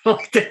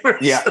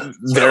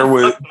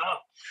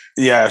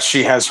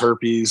 She has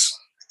herpes.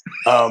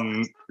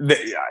 There's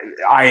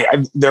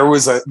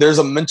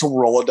a mental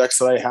Rolodex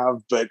that I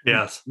have, but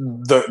yes,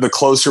 the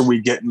closer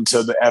we get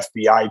into the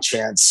FBI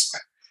chants,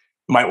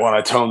 might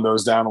want to tone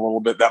those down a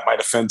little bit. That might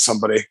offend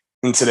somebody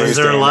in today's. Is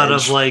there a lot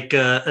of like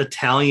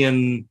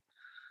Italian?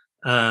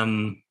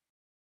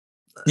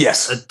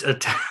 Yes.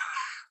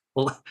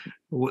 Well,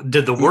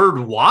 did the word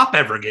 "wop"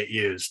 ever get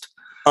used?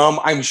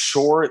 I'm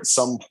sure at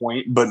some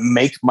point, but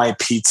 "make my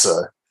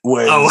pizza"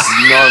 was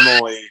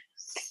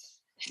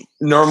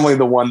normally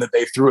the one that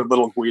they threw at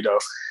Little Guido.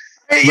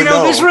 You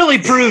know, this really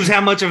proves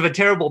how much of a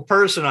terrible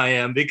person I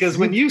am, because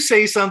when you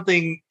say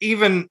something,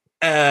 even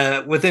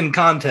within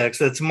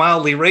context, that's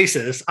mildly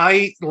racist,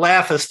 I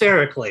laugh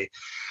hysterically.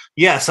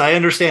 Yes, I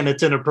understand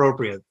it's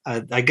inappropriate.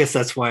 I guess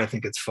that's why I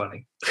think it's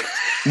funny.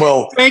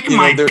 Well, make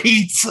my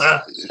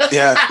pizza.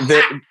 Yeah,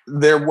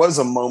 there was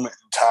a moment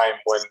in time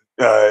when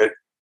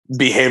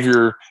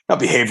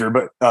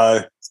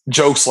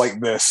jokes like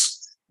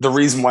this, the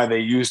reason why they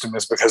used them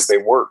is because they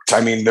worked.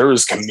 I mean, there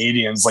was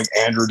comedians like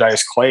Andrew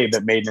Dice Clay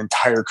that made an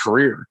entire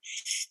career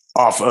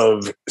off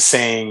of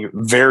saying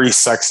very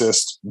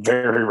sexist,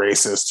 very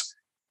racist,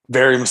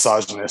 very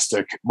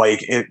misogynistic.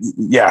 Like it,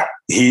 yeah,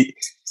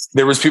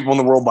 there was people in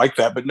the world like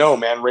that, but no,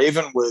 man,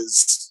 Raven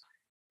was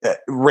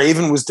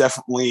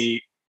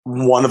definitely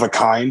one of a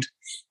kind,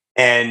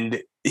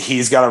 and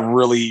he's got a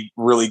really,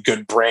 really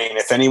good brain.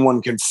 If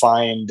anyone can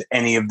find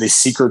any of the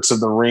Secrets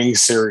of the Ring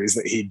series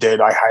that he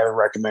did, I highly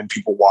recommend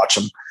people watch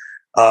them.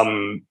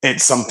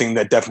 It's something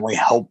that definitely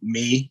helped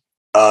me,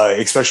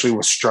 especially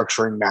with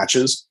structuring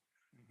matches.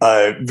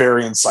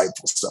 Very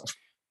insightful stuff.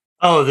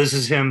 Oh, this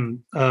is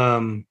him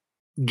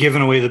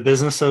giving away the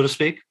business, so to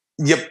speak.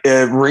 Yep,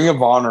 Ring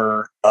of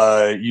Honor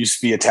used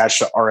to be attached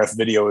to RF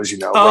Video, as you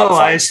know. Oh,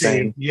 I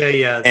see.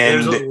 Yeah. And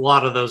there's a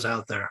lot of those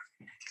out there.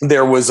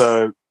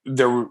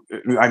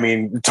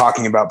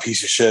 Talking about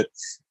piece of shit,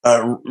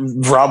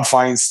 Rob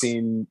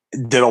Feinstein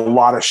did a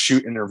lot of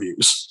shoot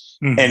interviews,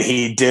 and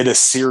he did a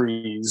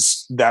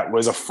series that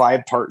was a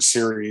 5-part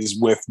series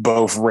with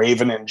both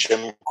Raven and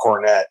Jim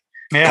Cornette.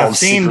 Yeah, called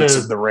Secrets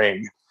of the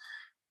Ring.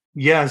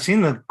 Yeah, I've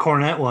seen the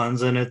Cornette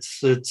ones, and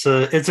it's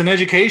an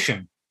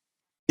education.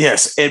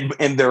 Yes, and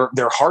they're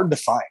hard to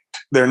find.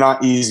 They're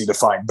not easy to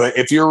find. But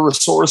if you're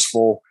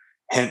resourceful,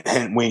 hint,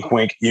 hint, wink,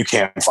 wink, you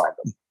can find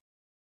them.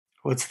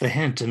 What's the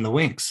hint and the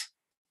winks?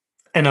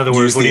 In other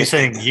words, what are you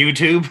saying?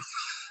 YouTube?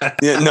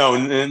 Yeah, no,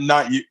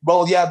 not you.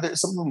 Well, yeah,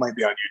 some of them might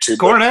be on YouTube.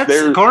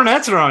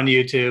 Cornettes are on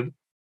YouTube.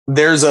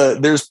 There's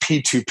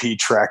P2P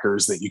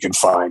trackers that you can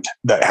find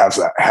that have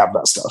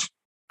that stuff.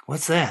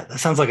 What's that? That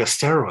sounds like a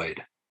steroid.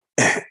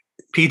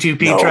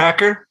 P2P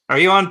tracker? Are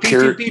you on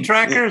P2P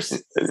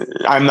trackers?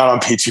 I'm not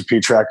on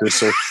P2P trackers,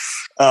 sir.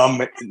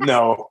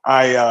 No,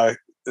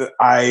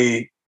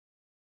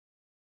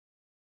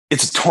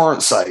 it's a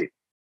torrent site.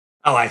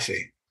 Oh, I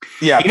see.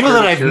 Yeah. You know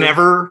that I've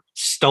never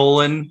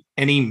stolen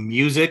any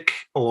music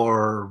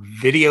or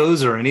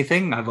videos or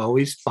anything. I've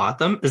always bought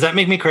them. Does that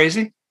make me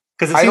crazy?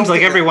 Because it seems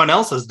like everyone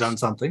else has done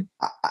something.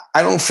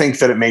 I don't think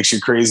that it makes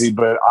you crazy,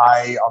 but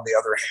I, on the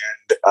other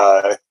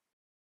hand,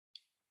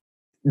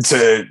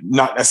 to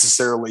not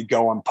necessarily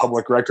go on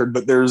public record,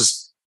 but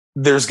there's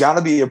got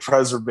to be a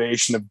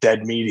preservation of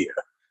dead media,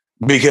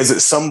 because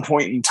at some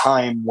point in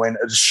time when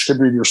a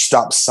distributor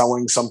stops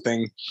selling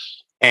something,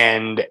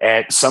 and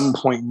at some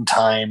point in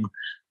time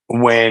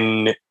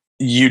when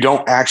you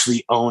don't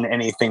actually own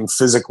anything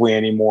physically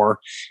anymore,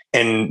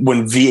 and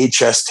when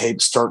VHS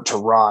tapes start to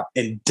rot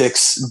and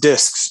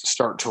discs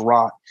start to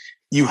rot,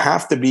 you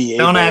have to be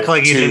able Don't act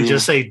like you didn't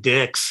just say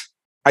dicks.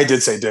 I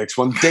did say dicks.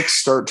 When dicks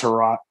start to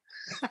rot,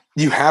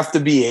 you have to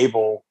be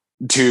able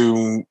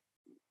to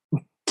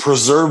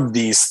preserve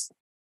these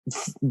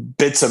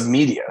bits of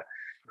media.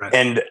 Right.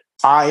 And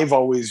I've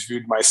always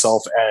viewed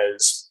myself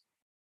as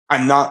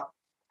I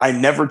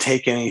never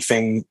take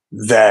anything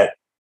that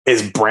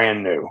is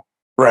brand new,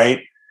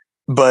 right?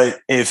 But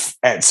if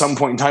at some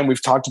point in time,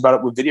 we've talked about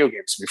it with video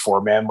games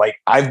before, man, like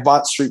I've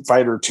bought Street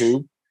Fighter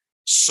 2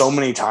 so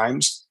many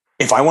times.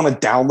 If I want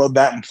to download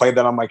that and play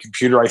that on my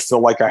computer, I feel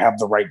like I have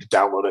the right to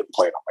download it and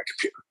play it on my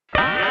computer.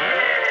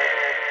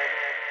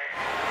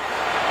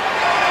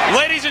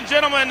 Ladies and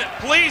gentlemen,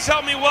 please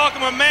help me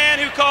welcome a man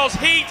who calls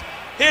Heat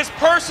his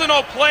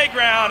personal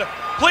playground.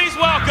 Please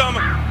welcome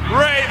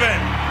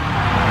Raven.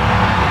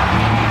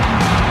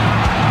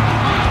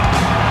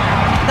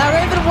 Now,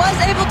 Raven was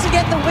able to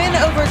get the win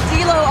over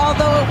D'Lo,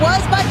 although it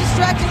was by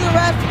distracting the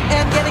ref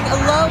and getting a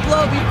low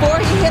blow before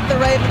he hit the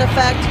Raven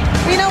effect.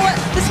 But you know what?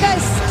 This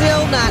guy's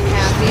still not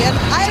happy, and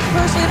I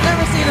personally have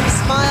never seen him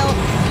smile,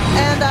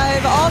 and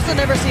I've also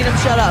never seen him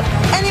shut up.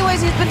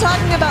 Anyways, he's been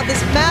talking about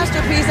this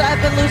masterpiece that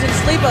I've been losing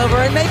sleep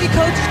over, and maybe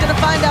Coach is going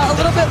to find out a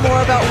little bit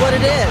more about what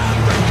it is.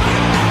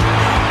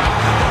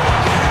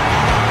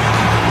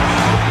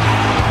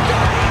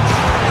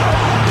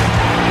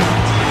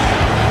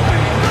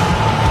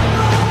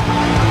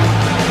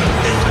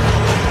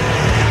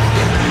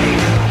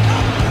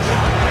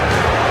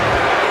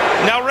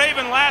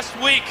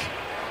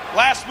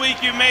 Last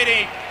week you made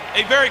a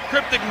very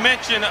cryptic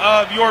mention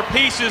of your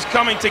pieces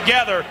coming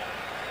together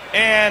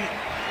and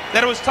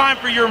that it was time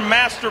for your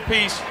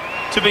masterpiece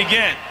to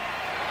begin.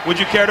 Would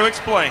you care to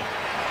explain?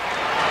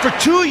 For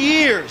 2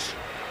 years,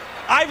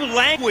 I've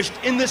languished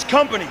in this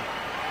company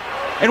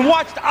and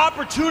watched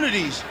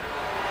opportunities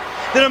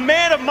that a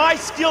man of my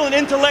skill and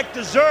intellect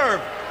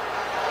deserve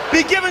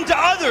be given to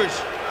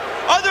others,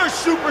 other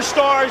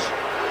superstars,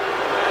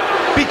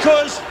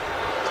 because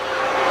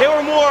they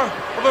were more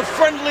of a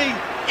friendly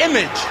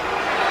image.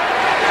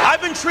 I've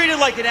been treated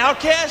like an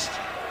outcast.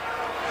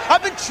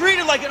 I've been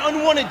treated like an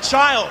unwanted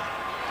child.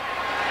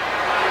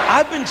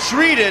 I've been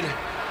treated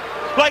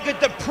like a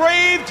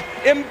depraved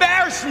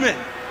embarrassment.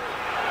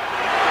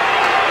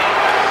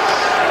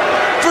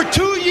 For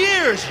 2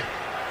 years,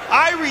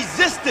 I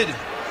resisted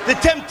the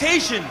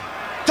temptation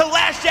to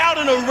lash out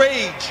in a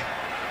rage.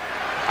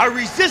 I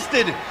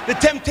resisted the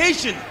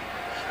temptation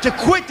to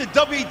quit the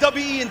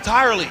WWE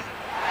entirely.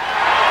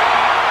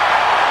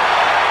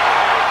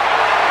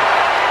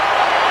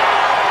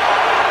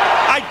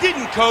 I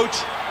didn't,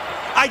 Coach.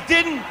 I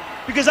didn't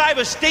because I have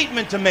a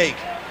statement to make.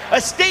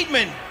 A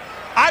statement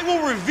I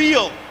will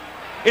reveal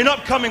in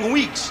upcoming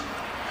weeks.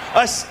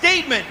 A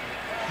statement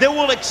that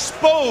will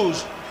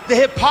expose the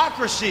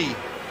hypocrisy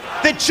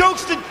that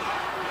chokes the...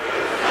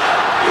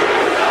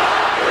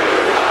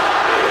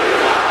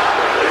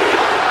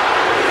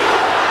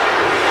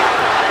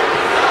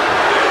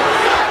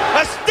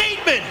 A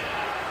statement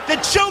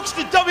that chokes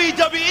the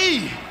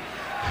WWE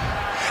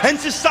and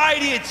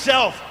society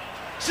itself.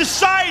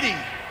 Society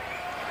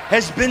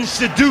has been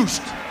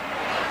seduced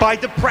by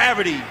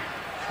depravity,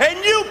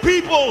 and you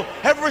people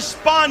have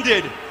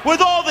responded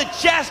with all the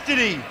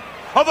chastity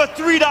of a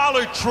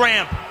 $3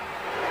 tramp.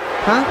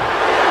 Huh?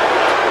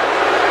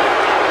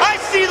 I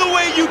see the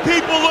way you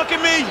people look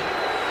at me.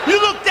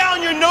 You look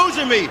down your nose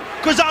at me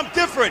because I'm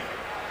different,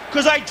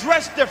 because I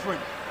dress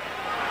different.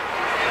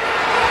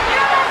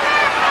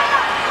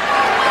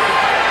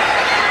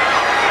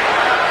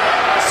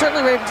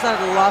 Certainly Raven's not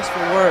at a loss for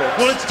words.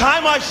 Well, it's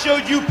time I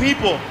showed you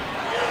people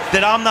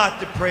that I'm not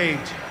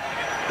depraved.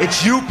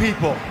 It's you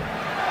people.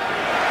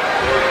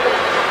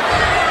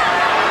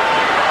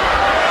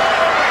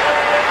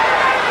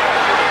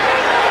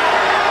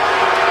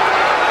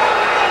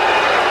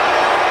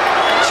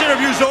 This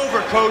interview's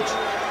over, Coach.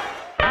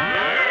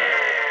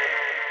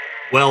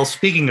 Well,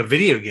 speaking of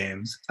video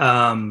games,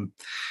 I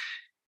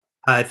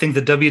think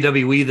the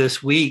WWE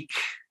this week,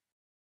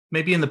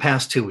 maybe in the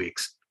past 2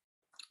 weeks,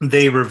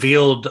 they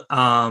revealed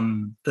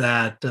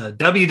that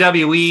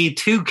WWE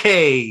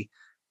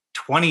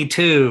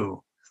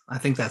 2K22, I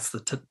think that's the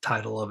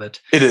title of it.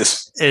 It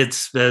is. It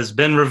has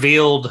been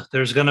revealed.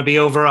 There's going to be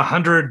over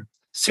 100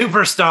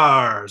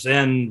 superstars,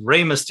 and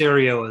Rey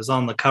Mysterio is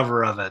on the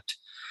cover of it.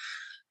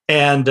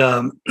 And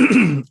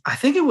I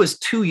think it was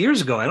 2 years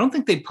ago. I don't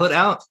think they put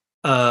out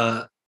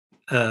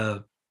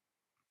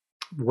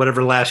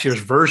whatever last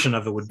year's version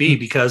of it would be,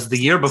 because the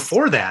year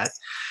before that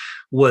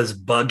was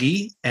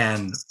buggy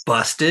and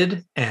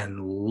busted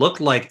and looked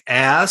like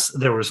ass.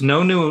 There was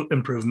no new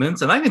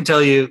improvements. And I can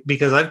tell you,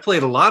 because I've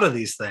played a lot of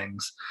these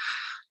things,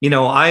 you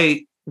know,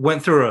 I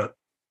went through a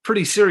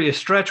pretty serious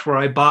stretch where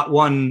I bought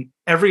one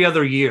every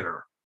other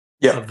year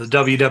of the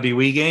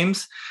WWE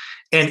games.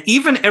 And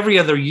even every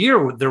other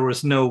year, there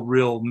was no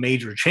real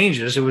major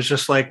changes. It was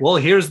just like, well,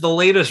 here's the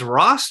latest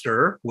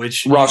roster,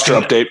 which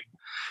update,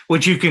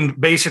 which you can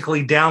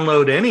basically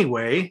download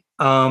anyway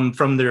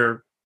from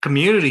their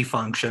community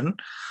function.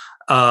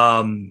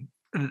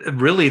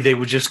 Really, they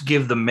would just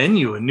give the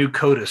menu a new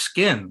coat of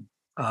skin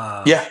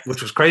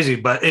which was crazy.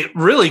 But it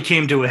really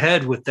came to a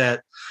head with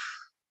that.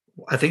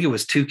 I think it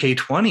was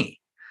 2K20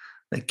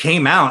 that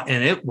came out,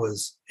 and it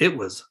was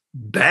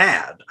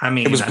bad. I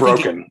mean, it was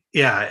broken.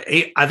 I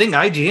think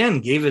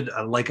IGN gave it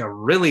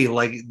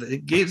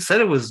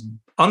said it was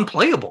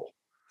unplayable.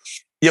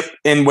 Yep.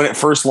 And when it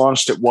first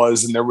launched, it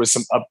was, and there was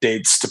some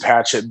updates to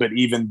patch it, but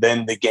even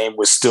then the game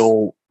was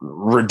still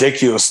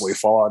ridiculously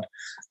flawed.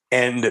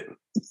 And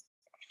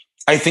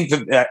I think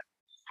that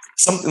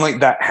something like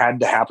that had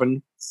to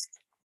happen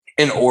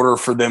in order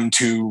for them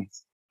to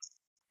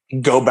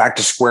go back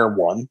to square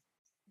one.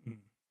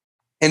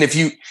 And if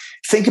you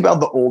think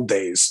about the old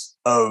days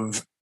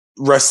of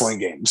wrestling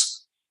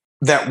games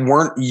that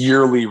weren't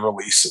yearly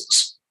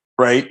releases,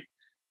 right?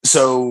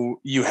 So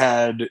you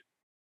had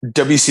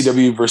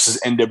WCW versus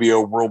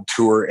NWO World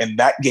Tour, and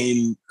that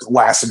game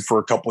lasted for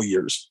a couple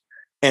years.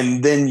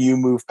 And then you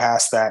move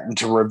past that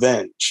into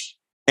Revenge.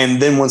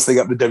 And then once they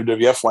got the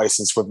WWF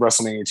license with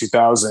WrestleMania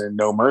 2000 and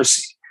No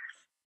Mercy,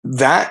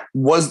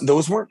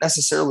 those weren't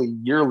necessarily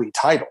yearly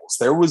titles.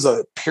 There was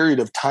a period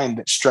of time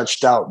that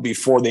stretched out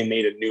before they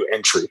made a new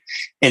entry,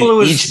 and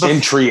each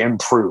entry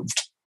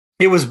improved.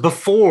 It was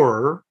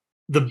before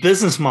the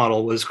business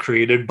model was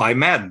created by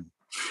Madden.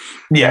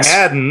 Yes.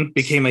 Madden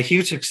became a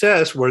huge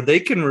success where they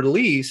can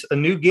release a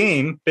new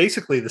game,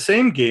 basically the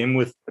same game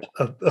with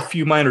a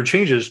few minor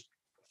changes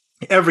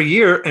every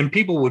year, and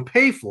people would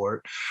pay for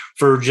it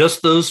for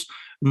just those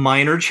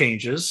minor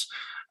changes,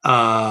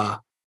 as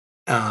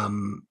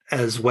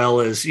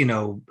well as,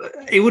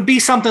 it would be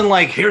something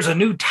like, here's a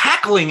new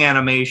tackling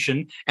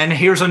animation and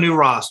here's a new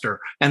roster.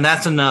 And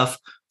that's enough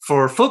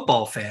for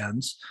football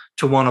fans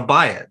to want to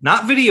buy it.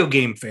 Not video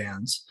game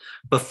fans,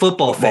 but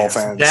football fans.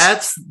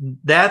 That's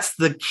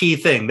the key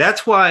thing.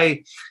 That's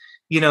why,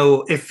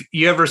 if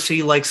you ever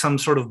see like some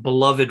sort of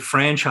beloved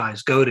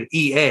franchise go to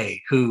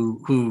EA,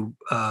 who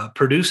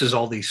produces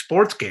all these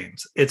sports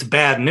games, it's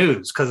bad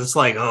news, because it's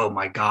like, oh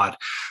my God,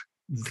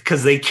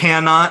 because they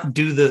cannot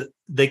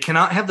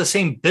have the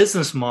same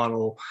business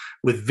model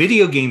with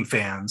video game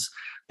fans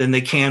than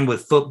they can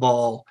with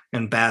football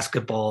and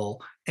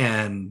basketball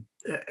and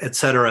et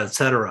cetera, et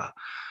cetera.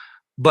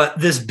 But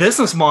this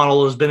business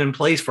model has been in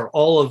place for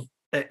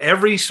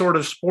every sort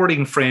of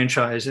sporting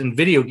franchise in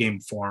video game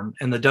form.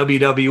 And the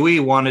WWE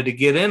wanted to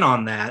get in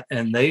on that,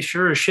 and they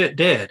sure as shit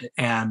did.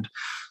 And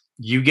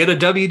you get a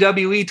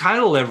WWE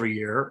title every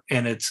year,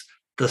 and it's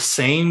the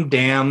same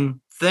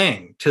damn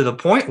thing, to the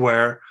point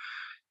where,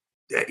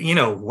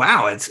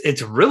 wow,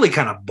 it's really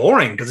kind of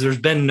boring, because there's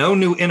been no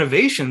new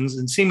innovations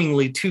in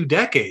seemingly 2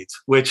 decades,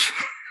 which,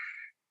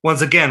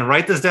 once again,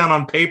 write this down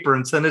on paper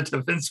and send it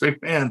to Vince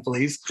McMahon,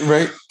 please.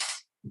 Right.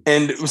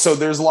 And so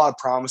there's a lot of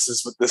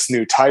promises with this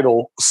new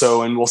title.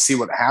 And we'll see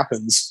what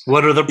happens.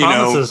 What are the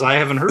promises? I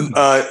haven't heard.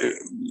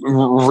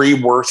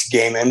 Reworked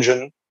game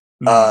engine,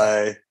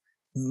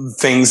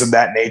 things of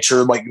that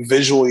nature. Like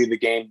visually, the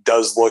game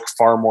does look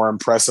far more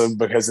impressive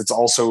because it's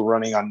also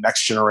running on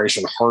next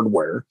generation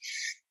hardware,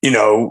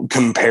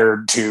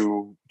 compared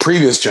to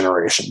previous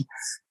generation.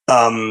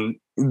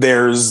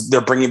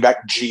 They're bringing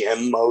back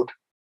GM mode,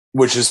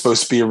 which is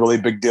supposed to be a really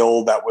big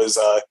deal. That was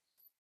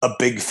a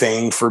big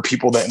thing for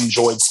people that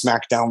enjoyed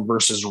SmackDown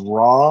versus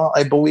Raw,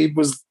 I believe,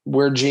 was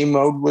where GM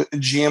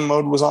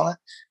mode was on it.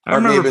 I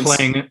remember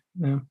playing it.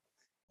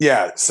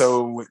 Yeah.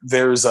 So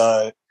they're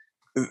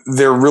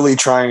really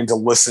trying to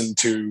listen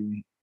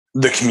to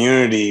the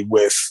community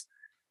with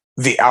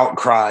the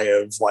outcry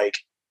of like,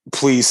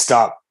 please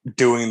stop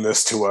doing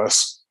this to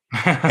us.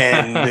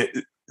 And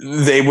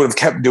they would have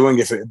kept doing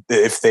it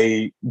if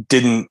they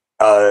didn't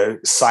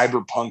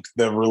cyberpunk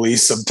the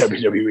release of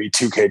WWE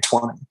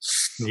 2K20.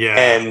 Yeah.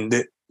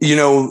 And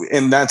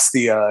and that's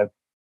the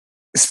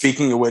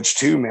speaking of which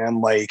too, man,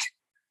 like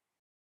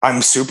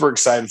I'm super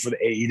excited for the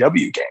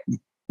AEW game,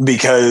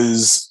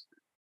 because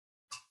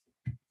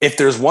if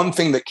there's one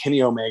thing that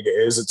Kenny Omega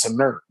is, it's a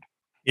nerd.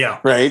 Yeah.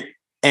 Right.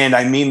 And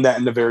I mean that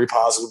in a very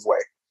positive way.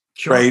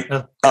 Sure. Right.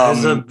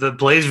 That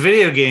plays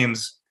video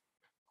games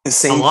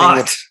same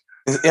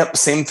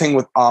thing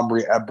with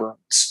Aubrey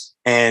Edwards.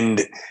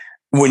 And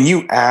when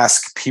you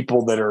ask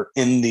people that are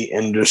in the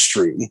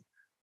industry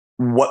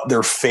what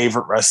their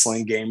favorite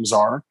wrestling games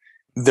are,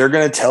 they're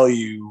going to tell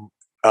you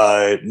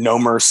No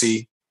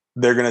Mercy.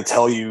 They're going to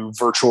tell you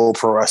Virtual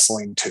Pro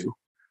Wrestling 2,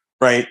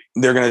 right?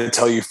 They're going to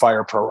tell you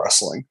Fire Pro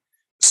Wrestling.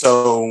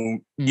 So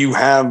you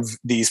have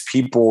these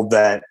people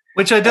that...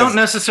 Which I don't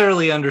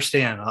necessarily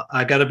understand.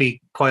 I got to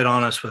be quite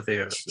honest with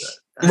you.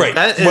 Right.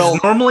 That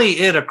is normally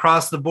it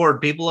across the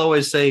board. People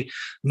always say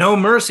No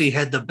Mercy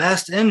had the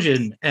best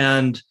engine,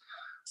 and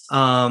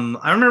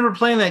I remember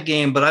playing that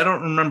game, but I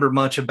don't remember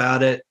much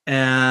about it.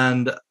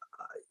 And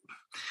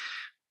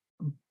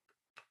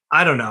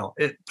I don't know.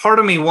 Part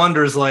of me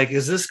wonders, like,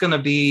 is this going to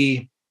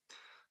be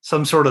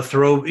some sort of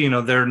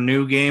their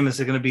new game? Is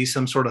it going to be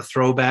some sort of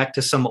throwback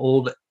to some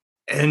old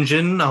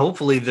engine.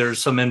 Hopefully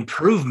there's some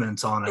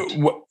improvements on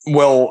it.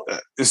 Well,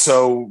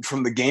 so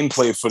from the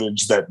gameplay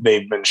footage that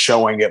they've been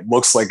showing, it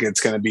looks like it's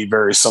going to be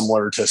very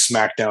similar to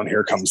SmackDown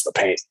Here Comes the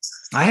Pain.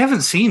 I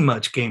haven't seen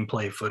much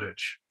gameplay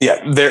footage.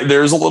 Yeah,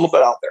 there's a little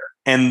bit out there,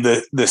 and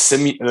the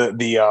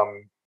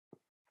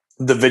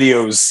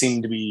videos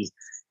seem to be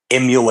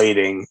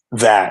emulating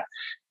that.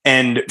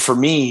 And for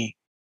me,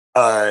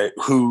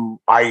 who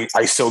I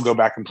still go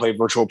back and play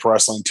Virtual Pro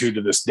Wrestling 2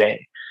 to this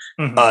day.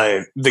 Mm-hmm.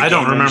 I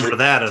don't remember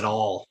that at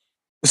all.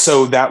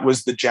 So that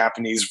was the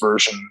Japanese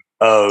version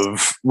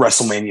of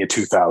WrestleMania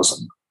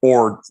 2000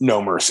 or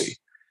No Mercy.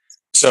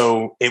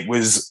 So it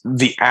was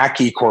the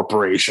Aki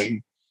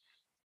Corporation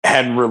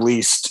had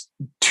released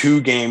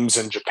 2 games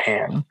in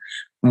Japan.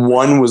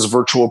 One was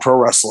Virtual Pro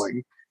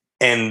Wrestling,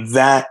 and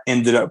that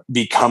ended up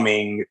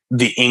becoming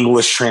the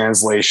English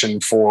translation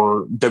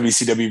for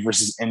WCW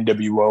versus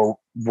NWO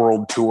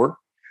World Tour.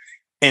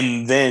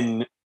 And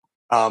then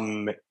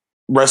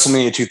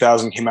WrestleMania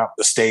 2000 came out in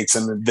the States,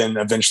 and then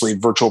eventually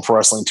Virtual Pro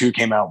Wrestling 2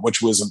 came out,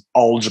 which was an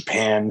all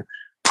Japan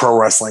pro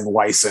wrestling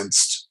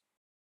licensed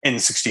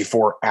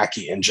N64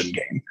 Aki engine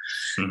game.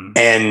 Mm-hmm.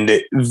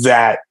 And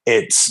that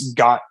it's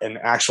got an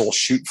actual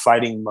shoot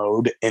fighting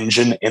mode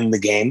engine in the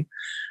game.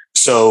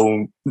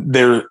 So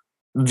if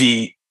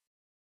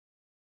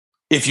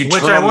you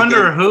which I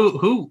wonder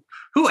who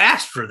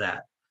asked for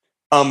that.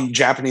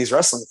 Japanese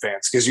wrestling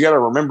fans, because you got to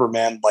remember,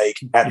 man, like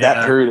at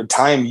that period of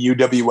time,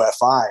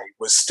 UWFI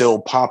was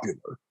still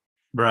popular,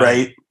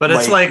 right? But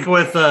it's like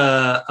with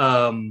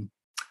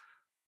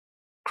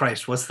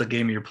Christ, what's the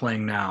game you're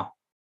playing now?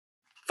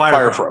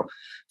 Fire Pro.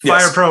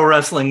 Fire Pro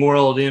Wrestling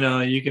World. You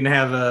know, you can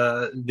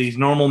have these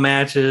normal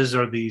matches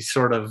or these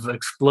sort of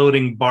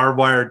exploding barbed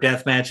wire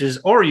death matches,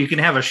 or you can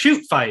have a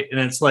shoot fight, and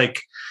it's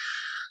like,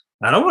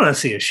 I don't want to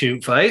see a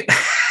shoot fight,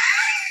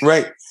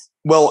 right?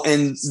 Well,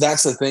 and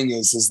that's the thing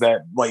is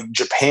that like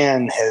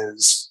Japan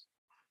has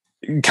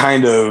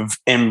kind of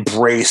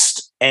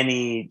embraced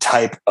any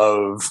type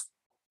of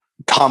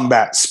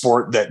combat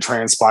sport that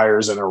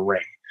transpires in a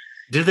ring.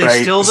 Do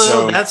they still though?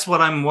 So, that's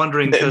what I'm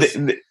wondering.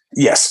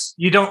 Yes.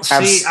 You don't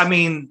see, I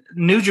mean,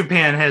 New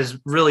Japan has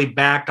really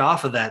backed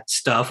off of that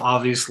stuff,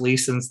 obviously,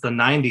 since the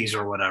 90s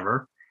or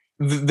whatever.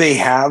 They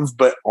have,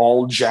 but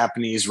all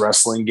Japanese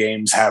wrestling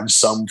games have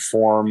some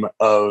form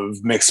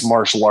of mixed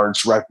martial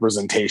arts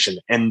representation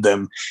in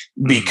them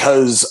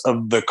because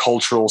of the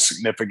cultural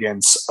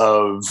significance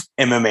of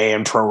MMA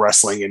and pro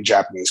wrestling in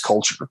Japanese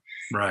culture.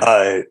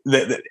 Right.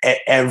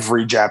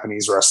 Every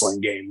Japanese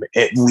wrestling game,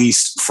 at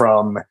least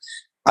from,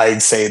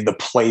 I'd say, the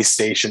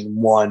PlayStation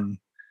 1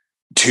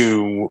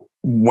 to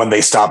when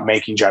they stopped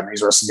making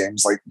Japanese wrestling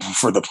games, like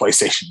for the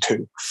PlayStation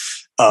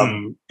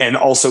 2. And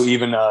also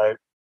even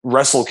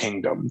Wrestle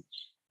Kingdom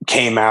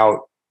came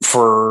out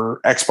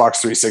for Xbox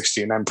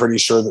 360, and I'm pretty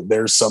sure that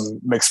there's some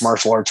mixed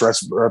martial arts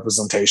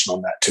representation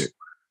on that too.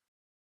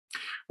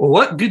 Well,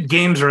 what good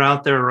games are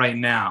out there right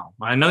now?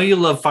 I know you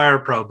love Fire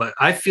Pro, but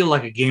I feel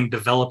like a game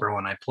developer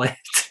when I play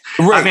it.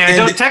 Right. I mean,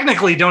 I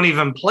technically don't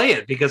even play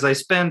it because I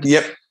spend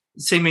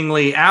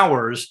seemingly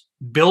hours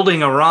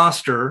building a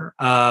roster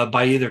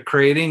by either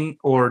creating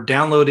or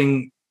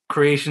downloading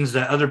creations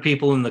that other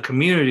people in the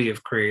community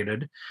have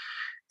created.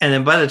 And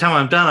then by the time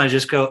I'm done, I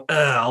just go,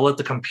 I'll let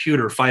the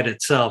computer fight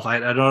itself. I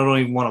don't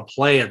even want to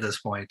play at this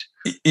point.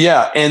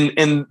 Yeah.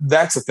 And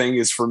that's the thing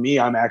is for me,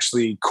 I'm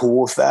actually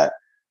cool with that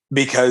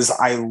because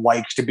I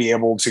like to be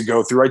able to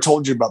go through. I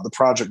told you about the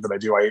project that I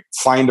do. I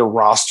find a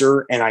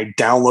roster and I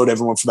download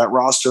everyone for that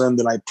roster. And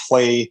then I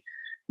play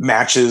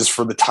matches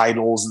for the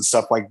titles and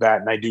stuff like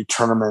that. And I do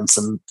tournaments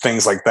and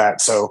things like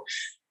that. So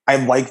I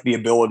like the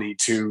ability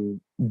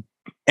to,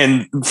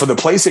 and for the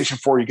PlayStation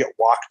 4, you get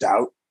locked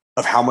out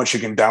of how much you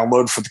can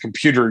download. For the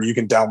computer, you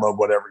can download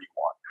whatever you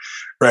want,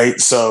 right?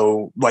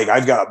 So like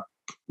I've got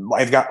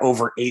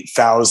over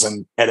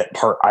 8,000 edit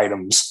part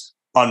items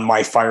on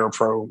my Fire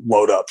Pro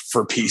load up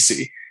for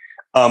PC.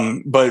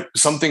 But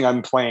something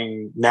I'm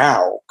playing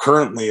now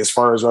currently as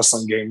far as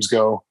wrestling games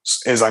go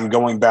is I'm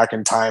going back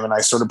in time and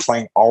I started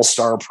playing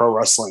All-Star Pro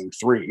Wrestling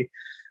 3,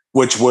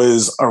 which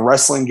was a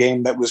wrestling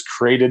game that was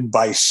created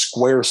by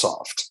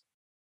Squaresoft.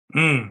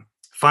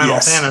 Final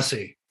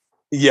Fantasy.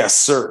 Yes,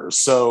 sir.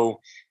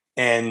 So,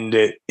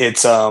 and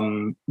it's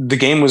the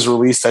game was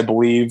released, I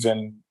believe,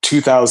 in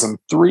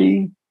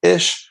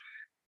 2003-ish,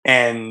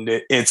 and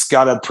it's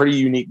got a pretty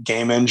unique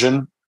game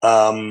engine.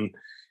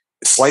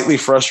 Slightly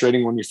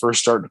frustrating when you first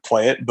start to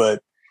play it,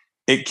 but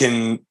it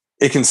can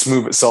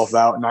smooth itself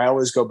out. And I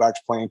always go back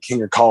to playing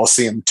King of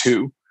Colosseum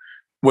 2,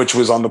 which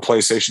was on the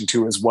PlayStation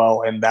 2 as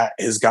well, and that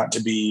has got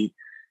to be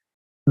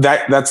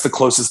that's the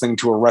closest thing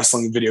to a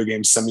wrestling video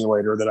game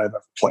simulator that I've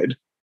ever played.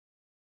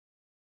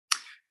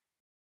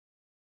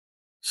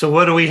 So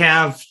what do we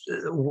have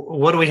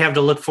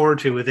to look forward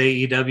to with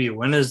AEW?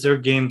 When is their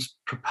games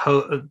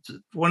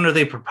when are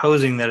they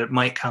proposing that it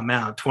might come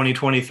out?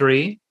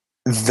 2023?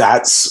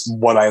 That's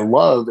what I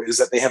love is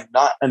that they have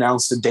not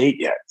announced a date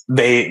yet.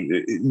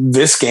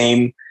 This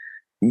game,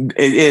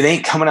 it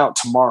ain't coming out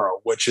tomorrow,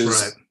 which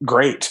is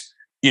great.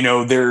 You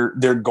know,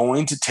 they're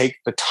going to take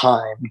the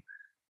time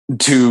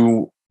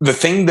the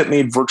thing that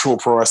made Virtual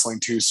Pro Wrestling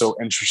 2 so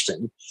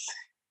interesting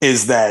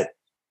is that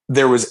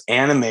there was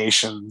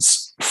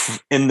animations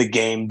in the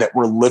game that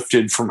were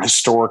lifted from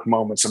historic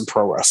moments in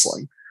pro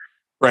wrestling,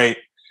 right?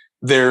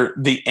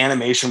 The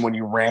animation when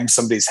you rammed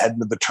somebody's head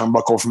into the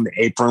turnbuckle from the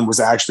apron was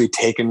actually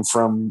taken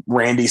from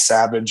Randy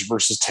Savage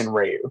versus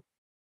Tenryu,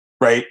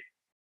 right?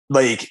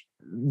 Like,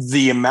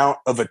 the amount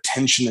of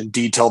attention and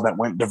detail that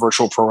went into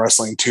Virtual Pro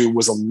Wrestling 2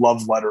 was a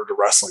love letter to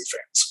wrestling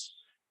fans,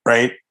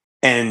 right?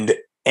 And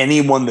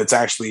anyone that's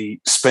actually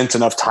spent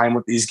enough time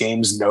with these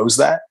games knows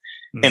that.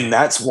 And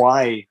that's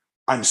why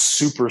I'm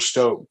super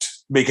stoked,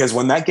 because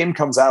when that game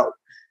comes out,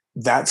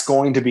 that's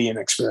going to be an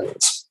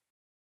experience.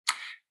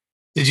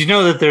 Did you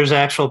know that there's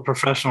actual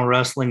professional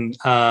wrestling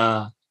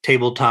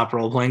tabletop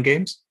role-playing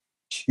games?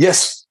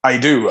 Yes, I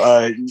do.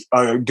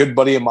 A good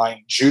buddy of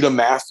mine, Judah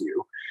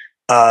Matthew,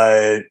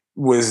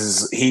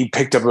 he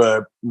picked up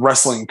a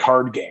wrestling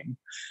card game,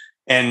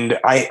 and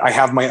I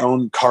have my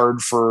own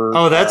card for.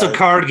 Oh, that's a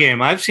card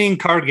game. I've seen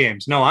card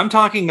games. No, I'm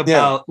talking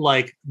about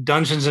like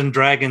Dungeons and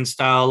Dragons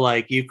style.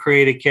 Like, you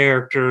create a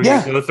character, you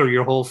go through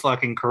your whole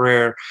fucking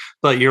career,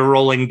 but you're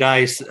rolling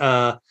dice.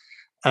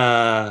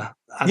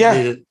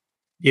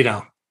 You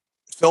know,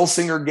 Phil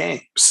Singer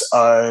Games,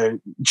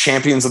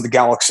 Champions of the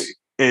Galaxy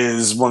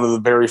is one of the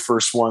very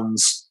first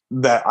ones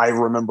that I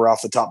remember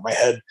off the top of my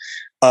head.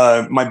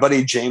 My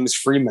buddy James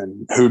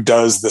Freeman, who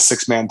does the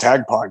 6-Man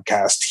Tag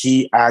podcast,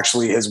 he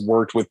actually has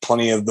worked with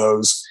plenty of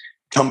those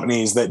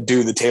companies that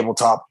do the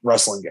tabletop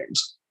wrestling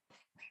games.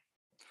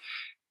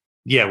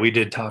 Yeah, we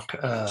did talk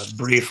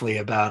briefly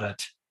about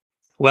it.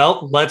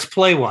 Well, let's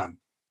play one.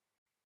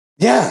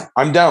 Yeah,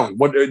 I'm down.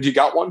 What, do you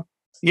got one?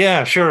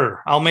 Yeah,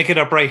 sure. I'll make it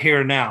up right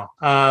here now.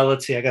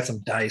 Let's see. I got some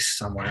dice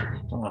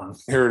somewhere. Hold on.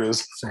 Here it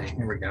is. Let's see.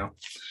 Here we go.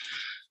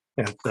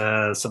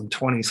 Got some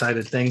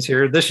 20-sided things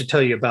here. This should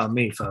tell you about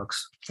me,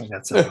 folks. I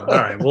got some. All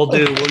right, we'll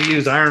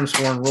use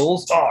Ironsworn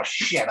rules. Oh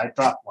shit, I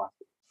dropped one.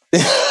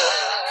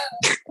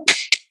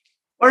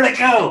 Where'd it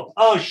go?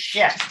 Oh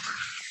shit.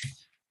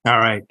 All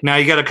right, now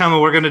you got to come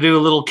and we're going to do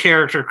a little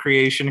character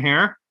creation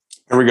here.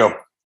 Here we go.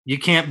 You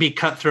can't be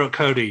Cutthroat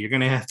Cody. You're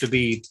going to have to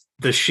be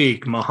the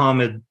Sheik,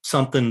 Muhammad,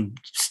 something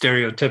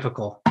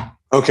stereotypical.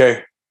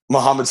 Okay,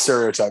 Muhammad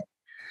stereotype.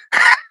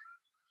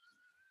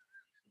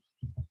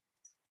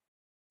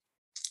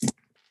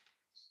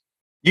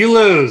 You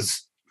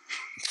lose.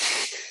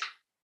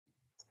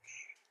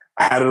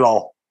 I had it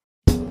all.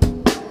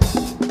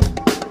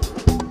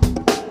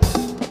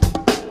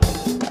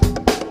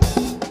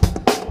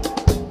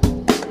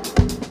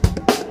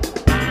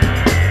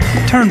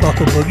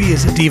 Turnbuckle Boogie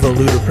is a Devo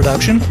Looter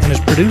production and is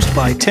produced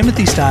by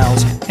Timothy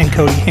Styles and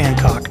Cody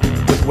Hancock,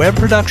 with web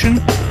production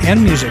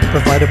and music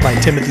provided by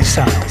Timothy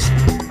Styles.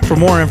 For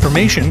more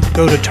information,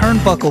 go to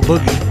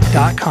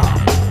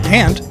turnbuckleboogie.com.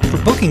 And for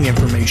booking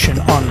information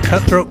on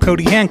Cutthroat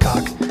Cody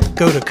Hancock,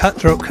 go to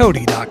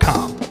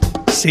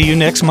cutthroatcody.com. See you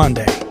next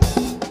Monday.